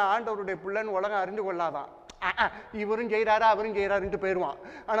 இதுலலாம் நான் ஆண்டவருடைய பிள்ளைன்னு உலகம் அறிந்து கொள்ளாதான். இவரும் செய்யறாரு அவரும் செய்யறாருன்ட்டு போயிடுவான்.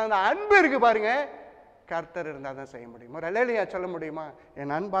 ஆனா அந்த அன்பு இருக்கு பாருங்க, கர்த்தர் இருந்தால் தான் செய்ய முடியும். ஒரு அல்லேலூயா சொல்ல முடியுமா?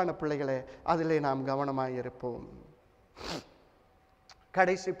 என் அன்பான பிள்ளைகளே, அதிலே நாம் கவனமாக இருப்போம்.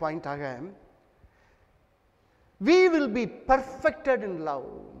 கடைசி பாயிண்டாக, we will be perfected in love.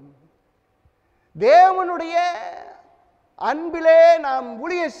 தேவனுடைய அன்பிலே நாம்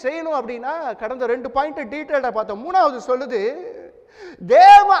ஊழியம் செய்யணும் அப்படின்னா கடந்த 2 பாயிண்ட் டீட்டெயில்டா பார்த்தோம். 3வது சொல்லுது,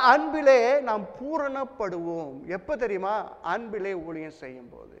 தேவ அன்பிலே நாம் பூரணப்படுவோம். எப்ப தெரியுமா? அன்பிலே ஊழியம்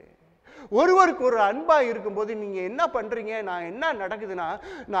செய்யும் போது. ஒருவருக்கு ஒரு அன்பா இருக்கும்போது நீங்க என்ன பண்றீங்க? நான் என்ன நடக்குதுன்னா,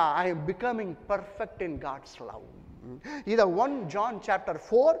 நான் I am becoming perfect in God's love. இத 1 John chapter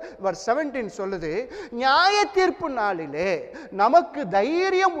 4:17 சொல்லுது, நியாய தீர்ப்பு நாளிலே நமக்கு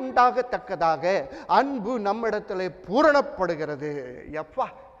தைரியம் உண்டாகத்தக்கதாக அன்பு நம்மிடத்திலே பூரணப்படுகிறது. எப்பா,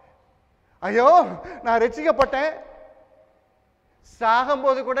 ஐயோ நான் ரட்சிக்கப்பட்டேன்,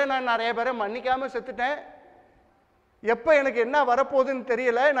 சாகும்போது கூட நான் நிறைய பேரை மன்னிக்காம செத்துட்டேன், எப்போ எனக்கு என்ன வரப்போகுதுன்னு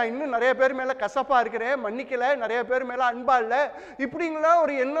தெரியல, நான் இன்னும் நிறைய பேர் மேலே கசப்பா இருக்கிறேன், மன்னிக்கல, நிறைய பேர் மேலே அன்பா இல்லை, இப்படிங்களா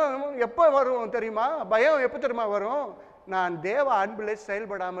ஒரு எண்ணம் எப்போ வரும் தெரியுமா? பயம் எப்போ தெரியுமா வரும்? நான் தேவ அன்புல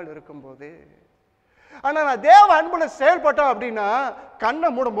செயல்படாமல் இருக்கும்போது. ஆனால் நான் தேவ அன்புல செயல்பட்டோம் அப்படின்னா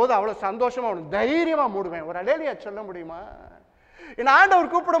கண்ணை மூடும் போது அவ்வளோ சந்தோஷமா தைரியமா மூடுவேன். ஒரு அல்லேலூயா சொல்ல முடியுமா? என்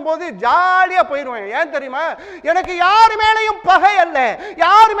ஆண்டவர் கூப்பிடும் போது ஜாலியா போயிடுவேன். ஏன் தெரியுமா? எனக்கு யாரு மேலையும் பகை அல்ல,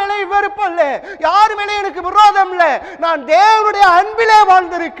 யாரு மேலையும் வெறுப்பு அல்ல, யாரு மேலையும் எனக்கு விரோதம் இல்ல. நான் தேவனுடைய அன்பிலே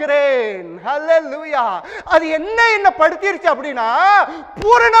வாழ்ந்திருக்கிறேன். ஹல்லேலூயா. அது என்ன படுத்திருச்சு அப்படின்னா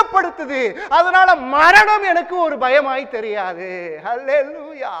பூரணப்படுத்துது. அதனால மரணம் எனக்கு ஒரு பயமாய் தெரியாது.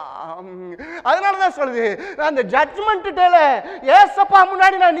 ஹல்லேலூயா. அதனாலதான் சொல்லுது, அந்த ஜட்ஜ்மெண்ட் டேல ஏசப்பா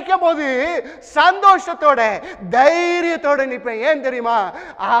முன்னாடி நான் நிக்கும் போது சந்தோஷத்தோட தைரியத்தோட நிற்பேன். ஏன் தெரியுமா?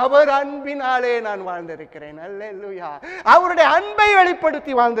 அவர் அன்பினாலே நான் வாழ்ந்திருக்கிறேன். அல்லேலூயா. அவருடைய அன்பை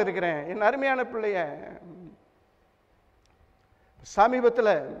வெளிப்படுத்தி வாழ்ந்திருக்கிறேன். என் அருமையான பிள்ளைய,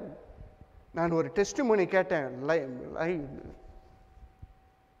 சமீபத்தில் நான் ஒரு டெஸ்டிமோனி கேட்டேன்.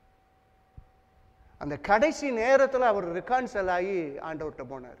 அந்த கடைசி நேரத்தில் அவர் ரிகான்சல் ஆகி ஆண்டவர்கிட்ட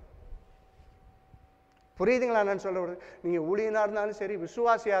போனார். புரியுதுங்களா நான் சொல்றது? நீங்க ஊழியனா இருந்தாலும் சரி,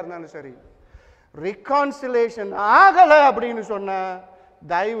 விசுவாசியா இருந்தாலும் சரி, ரிகான்சிலேஷன் ஆகலை அப்படின்னு சொன்ன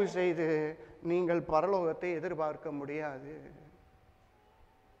தயவு செய்து நீங்கள் பரலோகத்தை எதிர்பார்க்க முடியாது.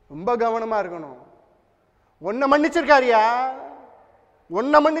 ரொம்ப கவனமா இருக்கணும். ஒன்ன மன்னிச்சிருக்காரியா,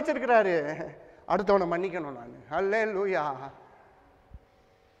 ஒன்ன மன்னிச்சிருக்கிறாரு, அடுத்தவனை மன்னிக்கணும் நான். அல்லேலூயா.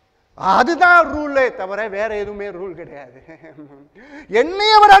 அதுதான் ரூலே தவிர வேற எதுவுமே ரூல் கிடையாது. என்னை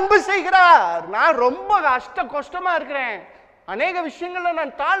அவர் அன்பு செய்கிறார். நான் ரொம்ப கஷ்டமா இருக்கிறேன், அநேக விஷயங்கள்ல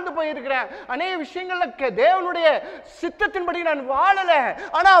நான் தாழ்ந்து போயிருக்கிறேன், அநேக விஷயங்கள்ல தேவனுடைய சித்தத்தின்படி நான் வாழல.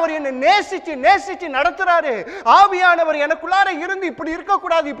 ஆனா அவர் என்னை நேசிச்சு நேசிச்சு நடத்துறாரு. ஆவியானவர் எனக்குள்ளார இருந்து இப்படி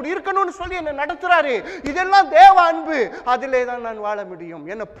இருக்கக்கூடாது, இப்படி இருக்கணும்னு சொல்லி என்னை நடத்துறாரு. இதெல்லாம் தேவ அன்பு. அதிலே தான் நான் வாழ முடியும்.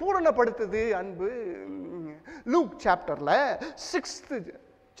 என்னை பூரணப்படுத்துது அன்பு. லூக் சாப்டர்ல 6th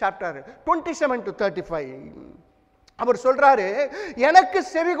சாப்டர் 27 to 35 அவர் சொல்றாரு, எனக்கு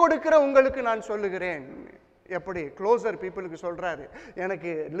செவி கொடுக்கிற உங்களுக்கு நான் சொல்லுகிறேன். எப்படி க்ளோசர் பீப்புளுக்கு சொல்றாரு,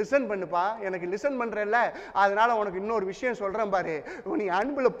 எனக்கு லிசன் பண்ணுப்பா, எனக்கு லிசன் பண்றேன்ல, அதனால உனக்கு இன்னொரு விஷயம் சொல்றேன் பாரு, நீ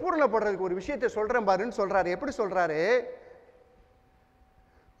அன்புல பூரணப்படுறதுக்கு ஒரு விஷயத்தை சொல்றேன் பாருன்னு சொல்றாரு. எப்படி சொல்றாரு?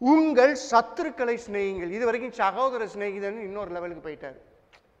 உங்கள் சத்துருக்களை சிநேகிங்கள். இது வரைக்கும் சகோதர சிநேகிதன் இன்னொரு லெவலுக்கு போயிட்டாரு.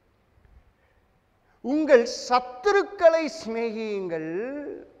 உங்கள் சத்துருக்களை சிநேகியுங்கள்,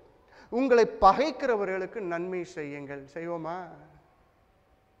 உங்களை பகைக்கிறவர்களுக்கு நன்மை செய்யுங்கள். செய்வோமா?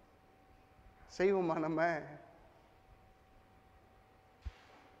 செய்வோமா? நம்ம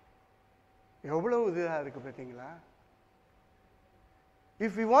எவ்வளவு இதா இருக்கு பார்த்தீங்களா?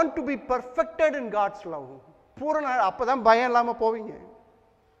 If you want to be perfected in God's love, பூரண, அப்பதான் பயம் இல்லாம போவீங்க.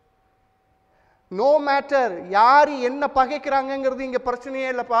 நோ மேட்டர் யாரு என்ன பகைக்கிறாங்கிறது இங்க பிரச்சனையே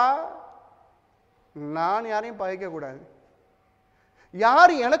இல்லப்பா. நான் யாரையும் பகைக்க கூடாது.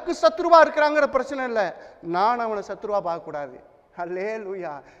 யார் எனக்கு சத்ருவா இருக்கிறாங்கிற பிரச்சனை இல்லை, நான் அவனை சத்ருவா பார்க்க கூடாது.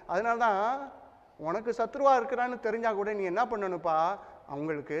 அல்லேலூயா. அதனால்தான் உனக்கு சத்ருவா இருக்கிறான்னு தெரிஞ்சா கூட நீ என்ன பண்ணணும்ப்பா?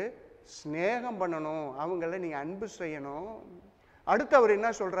 அவங்களுக்கு ஸ்நேகம் பண்ணணும், அவங்கள நீ அன்பு செய்யணும். அடுத்து அவர் என்ன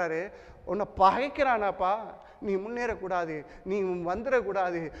சொல்றாரு? உன்னை பகைக்கிறானாப்பா, நீ முன்னேறக்கூடாது, நீ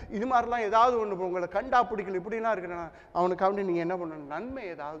வந்துடக்கூடாது, இது மாதிரிலாம் ஏதாவது ஒன்று உங்களை கண்டா பிடிக்கல இப்படிலாம் இருக்கிறனா அவனுக்கு அப்படி நீங்க என்ன பண்ணணும்? நன்மை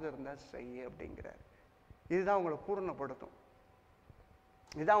ஏதாவது இருந்தால் செய்ய அப்படிங்கிறார். இதுதான் உங்களை பூரணப்படுத்தும்.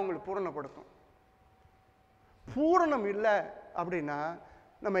 இதுதான் உங்களுக்கு பூரணப்படுத்தும். பூரணம் இல்லை அப்படின்னா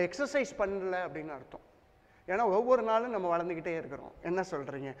நம்ம எக்ஸசைஸ் பண்ணல அப்படின்னு அர்த்தம். ஏன்னா ஒவ்வொரு நாளும் நம்ம வளர்ந்துக்கிட்டே இருக்கிறோம். என்ன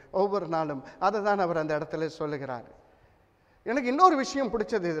சொல்றீங்க? ஒவ்வொரு நாளும். அதை தான் அவர் அந்த இடத்துல சொல்லுகிறார். எனக்கு இன்னொரு விஷயம்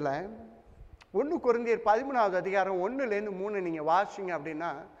பிடிச்சது இதில், 1 கொரிந்தியர் 13வது அதிகாரம் 1-3 நீங்க வாசிங்க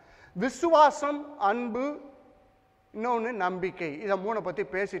அப்படின்னா, விசுவாசம், அன்பு, இன்னொன்று நம்பிக்கை, இதை 3 பத்தி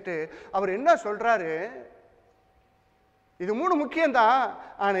பேசிட்டு அவர் என்ன சொல்றாரு? இது 3 முக்கியம்தான்,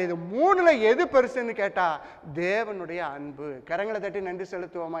 ஆனா இது 3ல எது பெருசுன்னு கேட்டா தேவனுடைய அன்பு. கரங்களை தட்டி நன்றி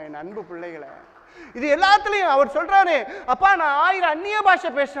செலுத்துவோமா என் அன்பு பிள்ளைகளை? இது எல்லாத்துலயும் அவர் சொல்றாரு, அப்பா நான் 1000 அந்நிய பாஷை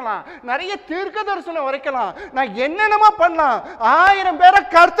பேசலாம், நிறைய தீர்க்க தரிசனம் வரைக்கலாம், நான் என்னென்னமா பண்ணலாம், 1000 பேரை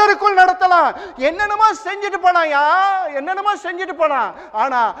கர்த்தருக்குள் நடத்தலாம், என்னென்னமா செஞ்சுட்டு போனாயா, என்னென்னமா செஞ்சுட்டு போனான்.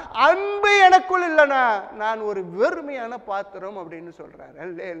 ஆனா அன்பு எனக்குள் இல்லைனா நான் ஒரு வெறுமையான பாத்திரம் அப்படின்னு சொல்றாரு.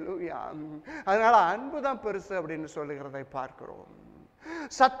 அல்லேலூயா. அதனால அன்பு தான் பெருசு அப்படின்னு சொல்லுகிறதை பார்க்கிறோம்.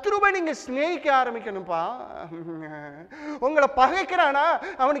 சத்ருவை நீங்க சிநேகிக்க ஆரம்பிக்கணும்பா. உங்களை பகைக்கிறானா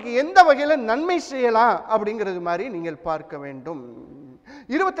அவனுக்கு எந்த வகையில நன்மை செய்யலாம் அப்படிங்கிறது மாதிரி நீங்கள் பார்க்க வேண்டும்.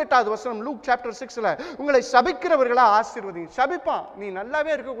 28வது வசனம் லூக் சாப்டர் 6ல, உங்களை சபிக்கிறவர்களா ஆசீர்வதிங்க. சபிப்பான், நீ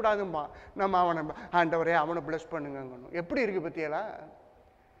நல்லாவே இருக்க கூடாதும்பா, நம்ம அவனை ஆண்டவரே அவனை பிளஸ் பண்ணுங்க. எப்படி இருக்கு பத்தியலா?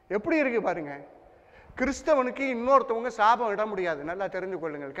 எப்படி இருக்கு பாருங்க. கிறிஸ்தவனுக்கு இன்னொருத்தவங்க சாபம் இட முடியாது, நல்லா தெரிந்து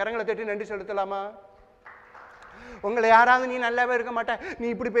கொள்ளுங்கள். கரங்களை தட்டி நன்றி செலுத்தலாமா? உங்களை யாராவது நீ நல்லாவே இருக்க மாட்டேன், நீ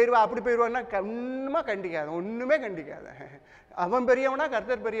இப்படி போயிடுவா அப்படி போயிடுவான்னா ஒன்றுமா கண்டிக்காத, ஒன்றுமே கண்டிக்காத. அவன் பெரியவனா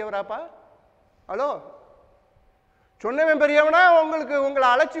கர்த்தர் பெரியவராப்பா? ஹலோ, சொன்னவன் பெரியவனா, உங்களுக்கு உங்களை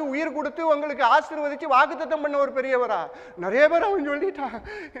அழைச்சி உயிர் கொடுத்து உங்களுக்கு ஆசீர்வதிச்சு வாக்குத்தத்தம் பண்ண ஒரு பெரியவரா? நிறைய பேர் அவன் சொல்லிட்டான்,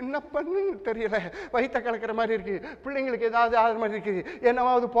 என்ன பண்ணுன்னு தெரியல, வயிற்ற கலக்கிற மாதிரி இருக்கு, பிள்ளைங்களுக்கு ஏதாவது ஆகிற மாதிரி இருக்குது,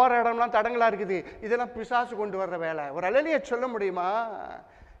 என்னவாவது போற இடம்லாம் தடங்களா இருக்குது, இதெல்லாம் பிசாசு கொண்டு வர்ற வேலை. ஒரு அல்லேலூயா சொல்ல முடியுமா?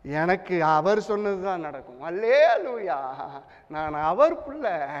 எனக்கு அவர் சொன்னதுதான் நடக்கும். அல்லேலூயா. நான் அவர்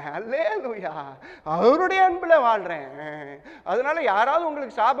பிள்ளை. அல்லேலூயா. அவருடைய அன்புல வாழ்றேன். அதனால யாராவது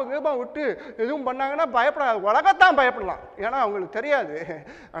உங்களுக்கு சாபகமா விட்டு எதுவும் பண்ணாங்கன்னா பயப்படாது, உலகத்தான் பயப்படலாம், ஏன்னா அவங்களுக்கு தெரியாது.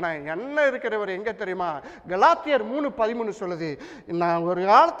 ஆனா என்ன இருக்கிறவர் எங்க தெரியுமா? கலாத்தியர் 3:13 சொல்லுது, நான் ஒரு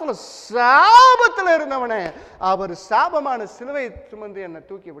காலத்துல சாபத்துல இருந்தவனே அவர் சாபமான சிலுவை சுமந்து என்னை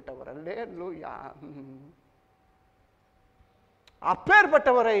தூக்கி விட்டவர். அல்லேலூயா.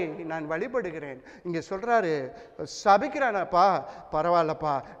 அப்பேற்பட்டவரை நான் வழிபடுகிறேன். இங்க சொல்றாரு, சபிக்கிறானப்பா,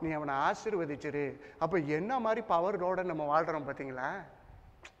 பரவாயில்லப்பா, நீ அவனை ஆசீர்வதிச்சிரு. அப்ப என்ன மாதிரி பவரோட நம்ம வாழ்றோம் பார்த்தீங்களா?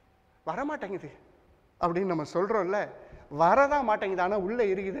 வரமாட்டேங்குது அப்படின்னு நம்ம சொல்றோம்ல, வரதான் மாட்டேங்குது. ஆனா உள்ள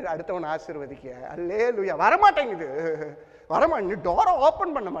இருக்குது அடுத்தவனை ஆசீர்வதிக்க. அல்லேலூயா. வரமாட்டேங்குது. வரமாட்டேங்குது. டோரை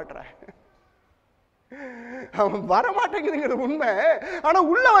ஓப்பன் பண்ண மாட்டேன். அவன் வரமாட்டேங்குதுங்கிறது உண்மை. ஆனா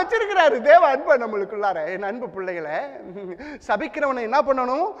உள்ள வச்சிருக்கிறாரு தேவ அன்பை நம்மளுக்குள்ளார. என் அன்பு பிள்ளைகளை, சபிக்கிறவனை என்ன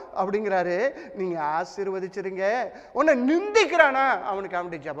பண்ணணும் அப்படிங்கிறாரு, நீங்க ஆசீர்வதிச்சிருங்க. உன்னை நிந்திக்கிறானா அவனுக்கு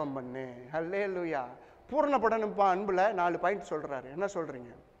அவனுடைய ஜபம் பண்ணு. அல்லேலூயா. பூரணப்படணும்ப்பா அன்புல 4 பாயிண்ட் சொல்றாரு. என்ன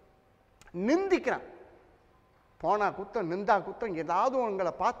சொல்றீங்க? நிந்திக்கிறான், போனா குத்தம், நிந்தா குத்தம், ஏதாவது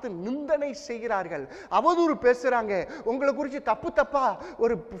உங்களை பார்த்து நிந்தனை செய்கிறார்கள், அவதூறு பேசுறாங்க, உங்களை குறித்து தப்பு தப்பா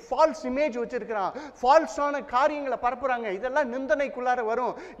ஒரு ஃபால்ஸ் இமேஜ் வச்சிருக்கிறான், ஃபால்ஸான காரியங்களை பரப்புறாங்க. இதெல்லாம் நிந்தனைக்குள்ளார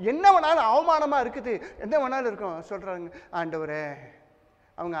வரும். என்ன வேணாலும் அவமானமா இருக்குது, என்ன வேணாலும் இருக்கும். சொல்றாங்க, ஆண்டவரே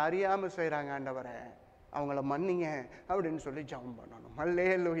அவங்க அறியாம செய்யறாங்க, ஆண்டவரே அவங்கள மன்னிங்க அப்படின்னு சொல்லி ஜெபம் பண்ணணும்.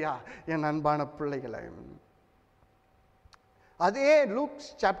 அல்லேலூயா. என் அன்பான பிள்ளைகளை, அதே லூக்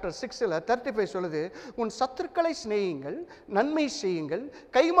சாப்டர் 6 35 சொல்லுது, உன் சத்துருக்களை சிநேகியுங்கள், நன்மை செய்யுங்கள்,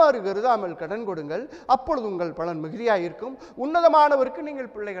 கைமாறு கருதாமல் கடன் கொடுங்கள், அப்பொழுது உங்கள் பலன் மிகுதியாயிருக்கும், உன்னதமானவருக்கு நீங்கள்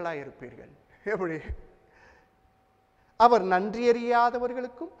பிள்ளைகளாக இருப்பீர்கள். எப்படி? அவர்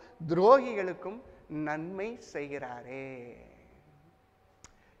நன்றியறியாதவர்களுக்கும் துரோகிகளுக்கும் நன்மை செய்கிறாரே.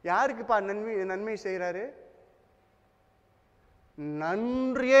 யாருக்குப்பா நன்மை செய்கிறாரு?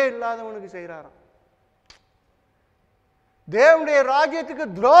 நன்றியே இல்லாதவனுக்கு செய்கிறாராம். தேவனுடைய ராஜ்யத்துக்கு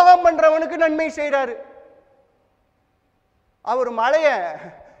துரோகம் பண்றவனுக்கு நன்மை செய்யறாரு. அவர் மழைய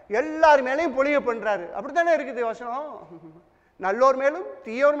எல்லார் மேலையும் பொழிய பண்றாரு. அப்படித்தானே இருக்குது வசனம். நல்லோர் மேலும்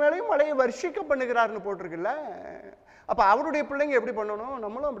தீயோர் மேலையும் மழையை வர்ஷிக்க பண்ணுகிறாருன்னு போட்டிருக்குல்ல. அப்ப அவருடைய பிள்ளைங்க எப்படி பண்ணணும்?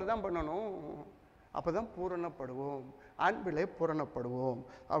 நம்மளும் அப்படிதான் பண்ணணும். அப்பதான் பூரணப்படுவோம், அன்பிலே பூரணப்படுவோம்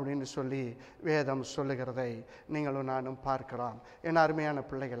அப்படின்னு சொல்லி வேதம் சொல்லுகிறதை நீங்களும் நானும் பார்க்கிறோம். என் அருமையான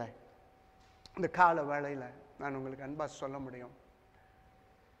பிள்ளைகளை, இந்த கால வேளையில நான் உங்களுக்கு அன்பா சொல்ல முடியும்,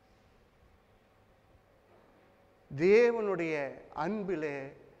 தேவனுடைய அன்பிலே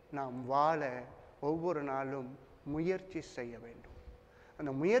நாம் வாழ ஒவ்வொரு நாளும் முயற்சி செய்ய வேண்டும்.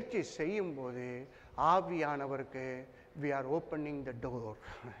 அந்த முயற்சி செய்யும் போது ஆவியானவருக்கு we are opening the door.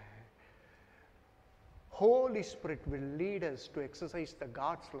 Holy Spirit will lead us to exercise the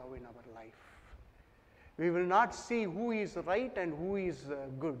God's love in our life. We will not see who is right and who is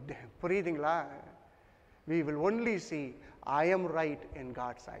good. புரியுதுங்களா? We will only see I am right in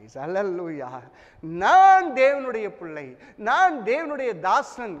God's eyes. Hallelujah. நான் தேவனுடைய பிள்ளை, நான் தேவனுடைய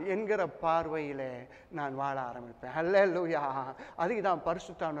தாசன் என்கிற பார்வையிலே நான் வாழ ஆரம்பிப்பேன். ஹல்லேலூயா. அதுக்கு தான்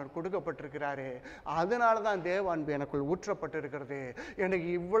பரிசுத்தானவர் கொடுக்கப்பட்டிருக்கிறாரு. அதனால தான் தேவ அன்பு எனக்குள் ஊற்றப்பட்டிருக்கிறது. எனக்கு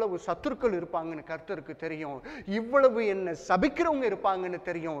இவ்வளவு சத்துருக்கள் இருப்பாங்கன்னு கர்த்தருக்கு தெரியும், இவ்வளவு என்னை சபிக்கிறவங்க இருப்பாங்கன்னு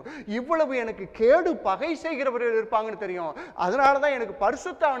தெரியும், இவ்வளவு எனக்கு கேடு பகை செய்கிறவர்கள் இருப்பாங்கன்னு தெரியும். அதனால தான் எனக்கு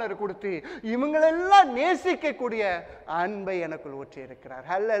பரிசுத்தானவர் கொடுத்து இவங்களெல்லாம் நேசிக்கக்கூடிய அன்பை எனக்குள் ஊற்றி இருக்கிறார்.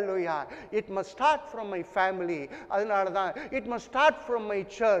 ஹல்லேலூயா. It must start from my family. அதனால தான் it must start from my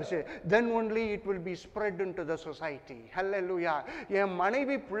church. Then only it will be spread into the society. Hallelujah. என்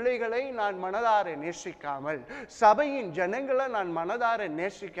மனைவி பிள்ளைகளை நான் மனதார நேசிக்காமல், சபையின் ஜனங்களை நான் மனதார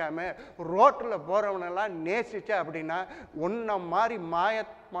நேசிக்காம, ரோட்ல போறவனெல்லாம் நேசிச்ச அப்படின்னா ஒன்ன மாதிரி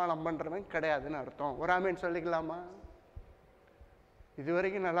மாயமானம் பண்றவன் கிடையாதுன்னு அர்த்தம். ஒரு ஆமேன் சொல்லிக்கலாமா?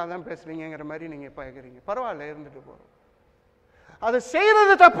 இதுவரைக்கும் நல்லா தான் பேசுறீங்கிற மாதிரி நீங்க கேட்குறீங்க. பரவாயில்ல, இருந்துட்டு போறோம். அதை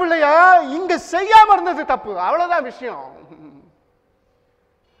செய்யறது தப்பு இல்லையா? இங்க செய்யாம இருந்தது தப்பு, அவ்வளவுதான் விஷயம்.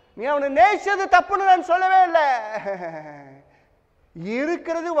 நீ அவனை நேசிச்சது தப்புன்னு நான் சொல்லவே இல்லை.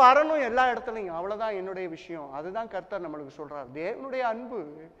 இருக்கிறது வரணும் எல்லா இடத்துலையும், அவ்வளவுதான் என்னுடைய விஷயம். அதுதான் கர்த்தர் நம்மளுக்கு சொல்றார். தேவனுடைய அன்பு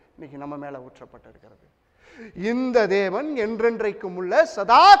இன்னைக்கு நம்ம மேல ஊற்றப்பட்டிருக்கிறது. இந்த தேவன் என்றென்றைக்கும் உள்ள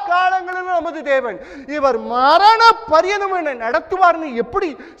சதா காலங்களிலும் நமது தேவன். இவர் மரண பரியந்தம் என்னை நடத்துவார்னு எப்படி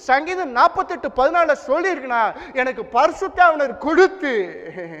சங்கீதம் 48:14 சொல்லி இருக்குன்னா, எனக்கு பரிசுத்த ஆவியானவர் கொடுத்து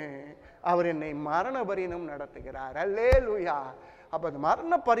அவர் என்னை மரண பரியந்தம் நடத்துகிறார். அல்லேலூயா. அப்ப அந்த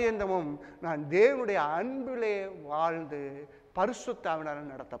மரண பரியந்தமும் நான் தேவனுடைய அன்பிலே வாழ்ந்து பரிசுத்த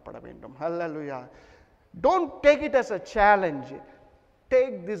ஆவியானவரால் நடத்தப்பட வேண்டும். அல்லேலூயா. Don't take it as a challenge.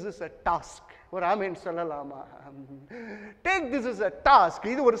 Take this as a task. ஒரு ஆமென் சொல்லலாமா? Take this as a task.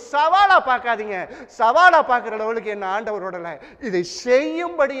 இது ஒரு சவாலா பார்க்காதீங்க. சவாலா பார்க்கிற அளவுக்கு என்ன ஆண்டவரோட இதை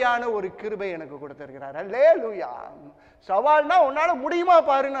செய்யும்படியான ஒரு கிருபை எனக்கு கொடுத்திருக்கிறார். அல்லேலூயா. சவால்னா உன்னால முடியுமா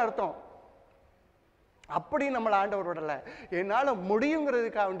பாருன்னு அர்த்தம். அப்படி நம்மள ஆண்டவரோட என்னால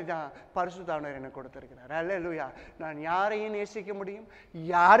முடியுங்கிறதுக்காக வேண்டிதான் பரிசுத்த ஆவியானவர் எனக்கு கொடுத்திருக்கிறார். அல்லேலூயா. நான் யாரையும் நேசிக்க முடியும்,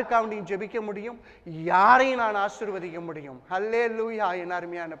 யாருக்காக ஜெபிக்க முடியும், யாரையும் நான் ஆசீர்வதிக்க முடியும். அல்லேலூயா. என்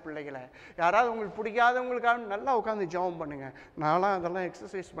அருமையான பிள்ளைகளை, யாராவது உங்களுக்கு பிடிக்காதவங்களுக்காக நல்லா உட்காந்து ஜெபம் பண்ணுங்க. நான்லாம் அதெல்லாம்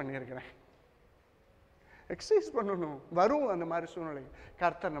எக்ஸசைஸ் பண்ணியிருக்கிறேன். எக்ஸசைஸ் பண்ணணும். வரும் அந்த மாதிரி சூழ்நிலை.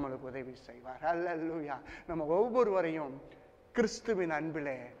 கர்த்தர் நம்மளுக்கு உதவி செய்வார். அல்லேலூயா. நம்ம ஒவ்வொருவரையும் கிறிஸ்துவின்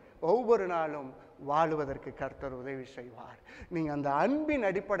அன்பிலே ஒவ்வொரு நாளும் வாழுவதற்கு கர்த்தர் உதவி செய்வார். நீங்க அந்த அன்பின்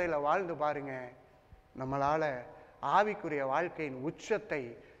அடிப்படையில் வாழ்ந்து பாருங்க. நம்மளால ஆவிக்குரிய வாழ்க்கையின் உச்சத்தை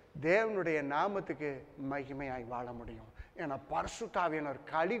தேவனுடைய நாமத்துக்கு மகிமையாய் வாழ முடியும். ஏன்னா பரிசுத்த ஆவியானவர்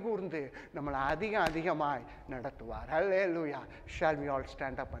களி கூர்ந்து நம்மளை அதிகமாய் நடத்துவார். Hallelujah. Shall we all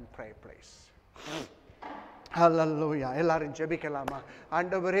stand up and pray, please? ஹல்லேலூயா. எல்லாரும் ஜெபிக்கலாமா?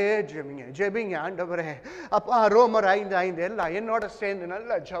 ஆண்டவரே ஜெபிங்க, ஜெபிங்க. ஆண்டவரே அப்பா, ரோமர் 5:5 எல்லாம் என்னோட சேர்ந்து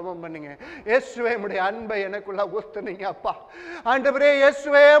நல்லா ஜெபம் பண்ணுங்க. இயேசுவே உம்முடைய அன்பை எனக்குள்ள ஊத்துனீங்க அப்பா. ஆண்டவரே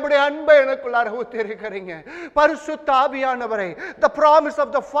இயேசுவே உம்முடைய அன்பை எனக்குள்ளார ஊத்தி இருக்கிறீங்க. பரிசுத்த ஆவியானவரே, the promise of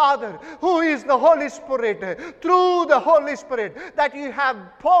the Father who is the Holy Spirit, through the Holy Spirit that you have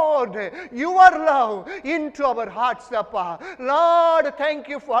poured your love into our hearts appa. Lord, thank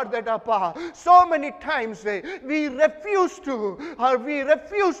you for that appa. So many times we refuse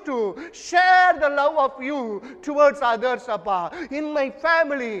to share the love of you towards others appa. In my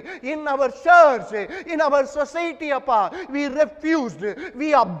family, in our church, in our society appa, we refused, we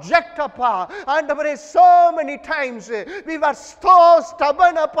object appa. And so many times we were so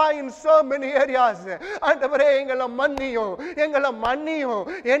stubborn appa in so many areas. And engala manniyo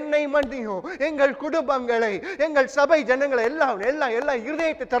ennai manniyo engal kudubangalai engal sabai janangalai ella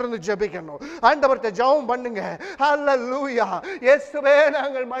irudayatha tharundu jebikano. ஆண்டவர்ட்ட ஜெபம் பண்ணுங்க. ஹல்லேலூயா. இயேசுவே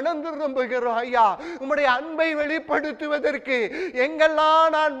நாங்கள் மனம் திரும்புகிறோம் ஐயா. உம்முடைய அன்பை வெளிப்படுத்துவதற்கு எங்கெல்லாம்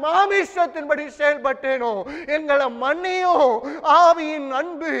நான் மாமிசத்தின்படி செயல்பட்டேனோ எங்களை மன்னியோ. ஆவியின்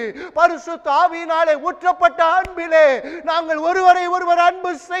அன்பு, பரிசுத்த ஆவியினாலே ஊற்றப்பட்ட அன்பிலே நாங்கள் ஒருவரை ஒருவர்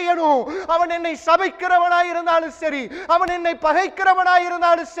அன்பு செய்யணும். அவன் என்னை சபிக்கிறவனாய் இருந்தாலும் சரி, அவன் என்னை பகைக்கிறவனாய்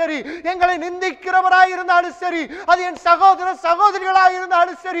இருந்தாலும் சரி, எங்களை நிந்திக்கிறவனாய் இருந்தாலும் சரி, அது என் சகோதர சகோதரிகளாய்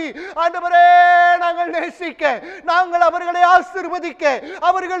இருந்தாலும் சரி, ஆண்டவரே நாங்கள் நேசிக்க, நாங்கள் அவர்களை ஆசீர்வதிக்க,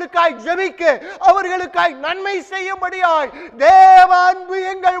 அவர்களுக்காய் ஜெபிக்க, அவர்களுக்காய் நன்மை செய்யும்படியாய் தேவ அன்பு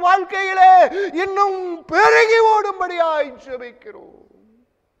எங்கள் வாழ்க்கையிலே இன்னும் பெருகி ஓடும்படியாய் ஜெபிக்கிறோம்.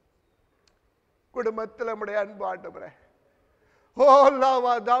 குடும்பத்தில் நம்முடைய அன்பு ஆண்டவரே, ஓ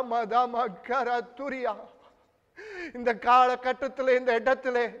லாவா தாமா தாமா கரத்துரியா, இந்த காலகட்டத்தில் இந்த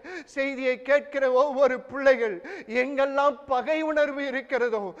இடத்துல செய்தியை கேட்கிற ஒவ்வொரு பிள்ளைகள் எங்கெல்லாம் பகை உணர்வு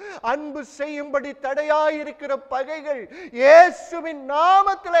இருக்கிறதோ, அன்பு செய்யும்படி தடையாயிருக்கிற பகைகள் இயேசுவின்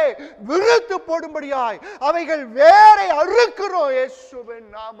நாமத்திலே விழுத்து போடும்படியாய் அவைகள் வேற அறுக்கிறோம்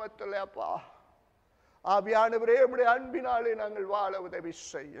இயேசுவின் நாமத்திலே. அப்பா ஆவியானவரே, உம்முடைய அன்பினாலே நாங்கள் வாழ உதவி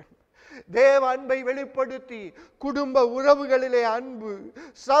செய்யும். தேவ அன்பை வெளிப்படுத்தி குடும்ப உறவுகளிலே அன்பு,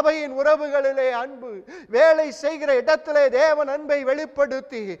 சபையின் உறவுகளிலே அன்பு, வேலை செய்கிற இடத்திலே தேவன் அன்பை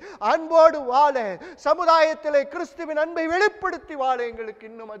வெளிப்படுத்தி அன்போடு வாழ, சமுதாயத்திலே கிறிஸ்துவின் அன்பை வெளிப்படுத்தி வாழ எங்களுக்கு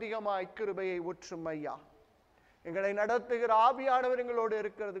இன்னும் அதிகமாய் கிருபையை ஊற்றும் ஐயா. எங்களை நடத்துகிற ஆவியானவர் எங்களோடு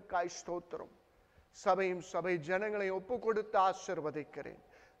இருக்கிறதுக்காய் ஸ்தோத்திரம். சபையும் சபை ஜனங்களை ஒப்பு கொடுத்து ஆசீர்வதிக்கிறேன்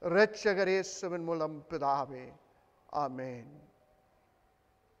இரட்சகர் இயேசுவின் மூலம் பிதாவே, ஆமென்.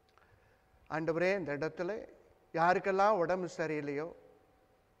 ஆண்டவரே, இந்த இடத்துல யாருக்கெல்லாம் உடம்பு சரியில்லையோ,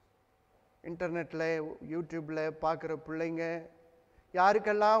 இன்டர்நெட்டில் யூடியூப்பில் பார்க்குற பிள்ளைங்க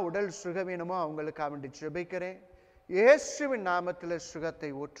யாருக்கெல்லாம் உடல் சுகவீனமோ அவங்களுக்காக வேண்டி ஜெபிக்கிறேன். இயேசுவின் நாமத்தில்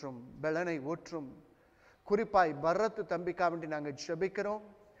சுகத்தை ஊற்றும், பலனை ஊற்றும். குறிப்பாய் பரத் தம்பிக்காக வேண்டி நாங்கள் ஜெபிக்கிறோம்.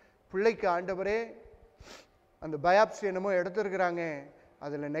 பிள்ளைக்கு ஆண்டவரே அந்த பயாப்சி என்னமோ எடுத்துருக்குறாங்க,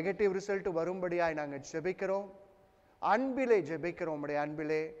 அதில் நெகட்டிவ் ரிசல்ட் வரும்படியாய் நாங்கள் ஜெபிக்கிறோம். அன்பிலே ஜெபிக்கிறோம். உடைய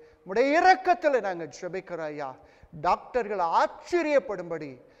அன்பிலே, உடைய இரக்கத்தில் நாங்கள் ஜெபிக்கிறோம் ஐயா. டாக்டர்கள் ஆச்சரியப்படும்படி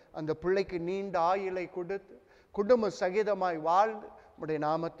அந்த பிள்ளைக்கு நீண்ட ஆயுளை கொடுத்து குடும்ப சகிதமாய் வாழ்ந்து உடைய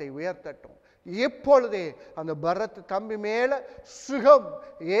நாமத்தை உயர்த்தட்டும். இப்பொழுதே அந்த பரத் தம்பி மேல சுகம்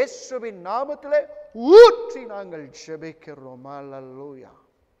இயேசுவின் நாமத்திலே ஊற்றி நாங்கள் ஜெபிக்கிறோம். அல்லேலூயா.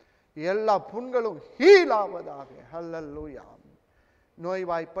 எல்லா புண்களும் ஹீல் ஆவதாக. அல்லேலூயா.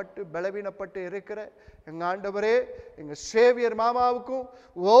 நோய்வாய்ப்பட்டு பலவீனப்பட்டு இருக்கிற எங்கள் ஆண்டவரே, எங்கள் சேவியர் மாமாவுக்கும்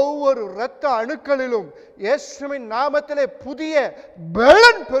ஒவ்வொரு இரத்த அணுக்களிலும் இயேசுவின் நாமத்திலே புதிய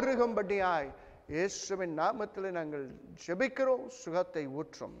பலன் பெருகும்படியாய் இயேசுவின் நாமத்திலே நாங்கள் ஜெபிக்கிறோம். சுகத்தை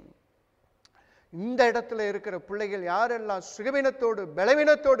ஊற்றும். இந்த இடத்துல இருக்கிற பிள்ளைகள் யாரெல்லாம் சுகவீனத்தோடு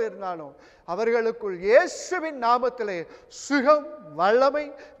பலவீனத்தோடு இருந்தாலும் அவர்களுக்குள் இயேசுவின் நாமத்திலே சுகம், வல்லமை,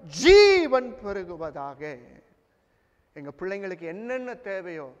 ஜீவன் பெருகுவதாக. எங்க பிள்ளைங்களுக்கு என்னென்ன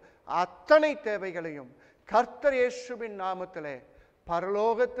தேவையோ அத்தனை தேவைகளையும் கர்த்தர் இயேசுவின் நாமத்திலே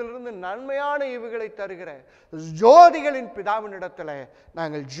பரலோகத்திலிருந்து நன்மையான ஈவுகளை தருகிற ஜோதிகளின் பிதாவினிடத்தில்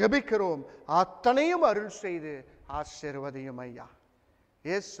நாங்கள் ஜெபிக்கிறோம். அத்தனையும் அருள் செய்து ஆசீர்வதியும் ஐயா,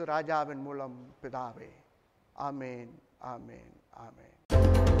 இயேசு ராஜாவின் மூலம் பிதாவே. ஆமேன், ஆமேன், ஆமேன்.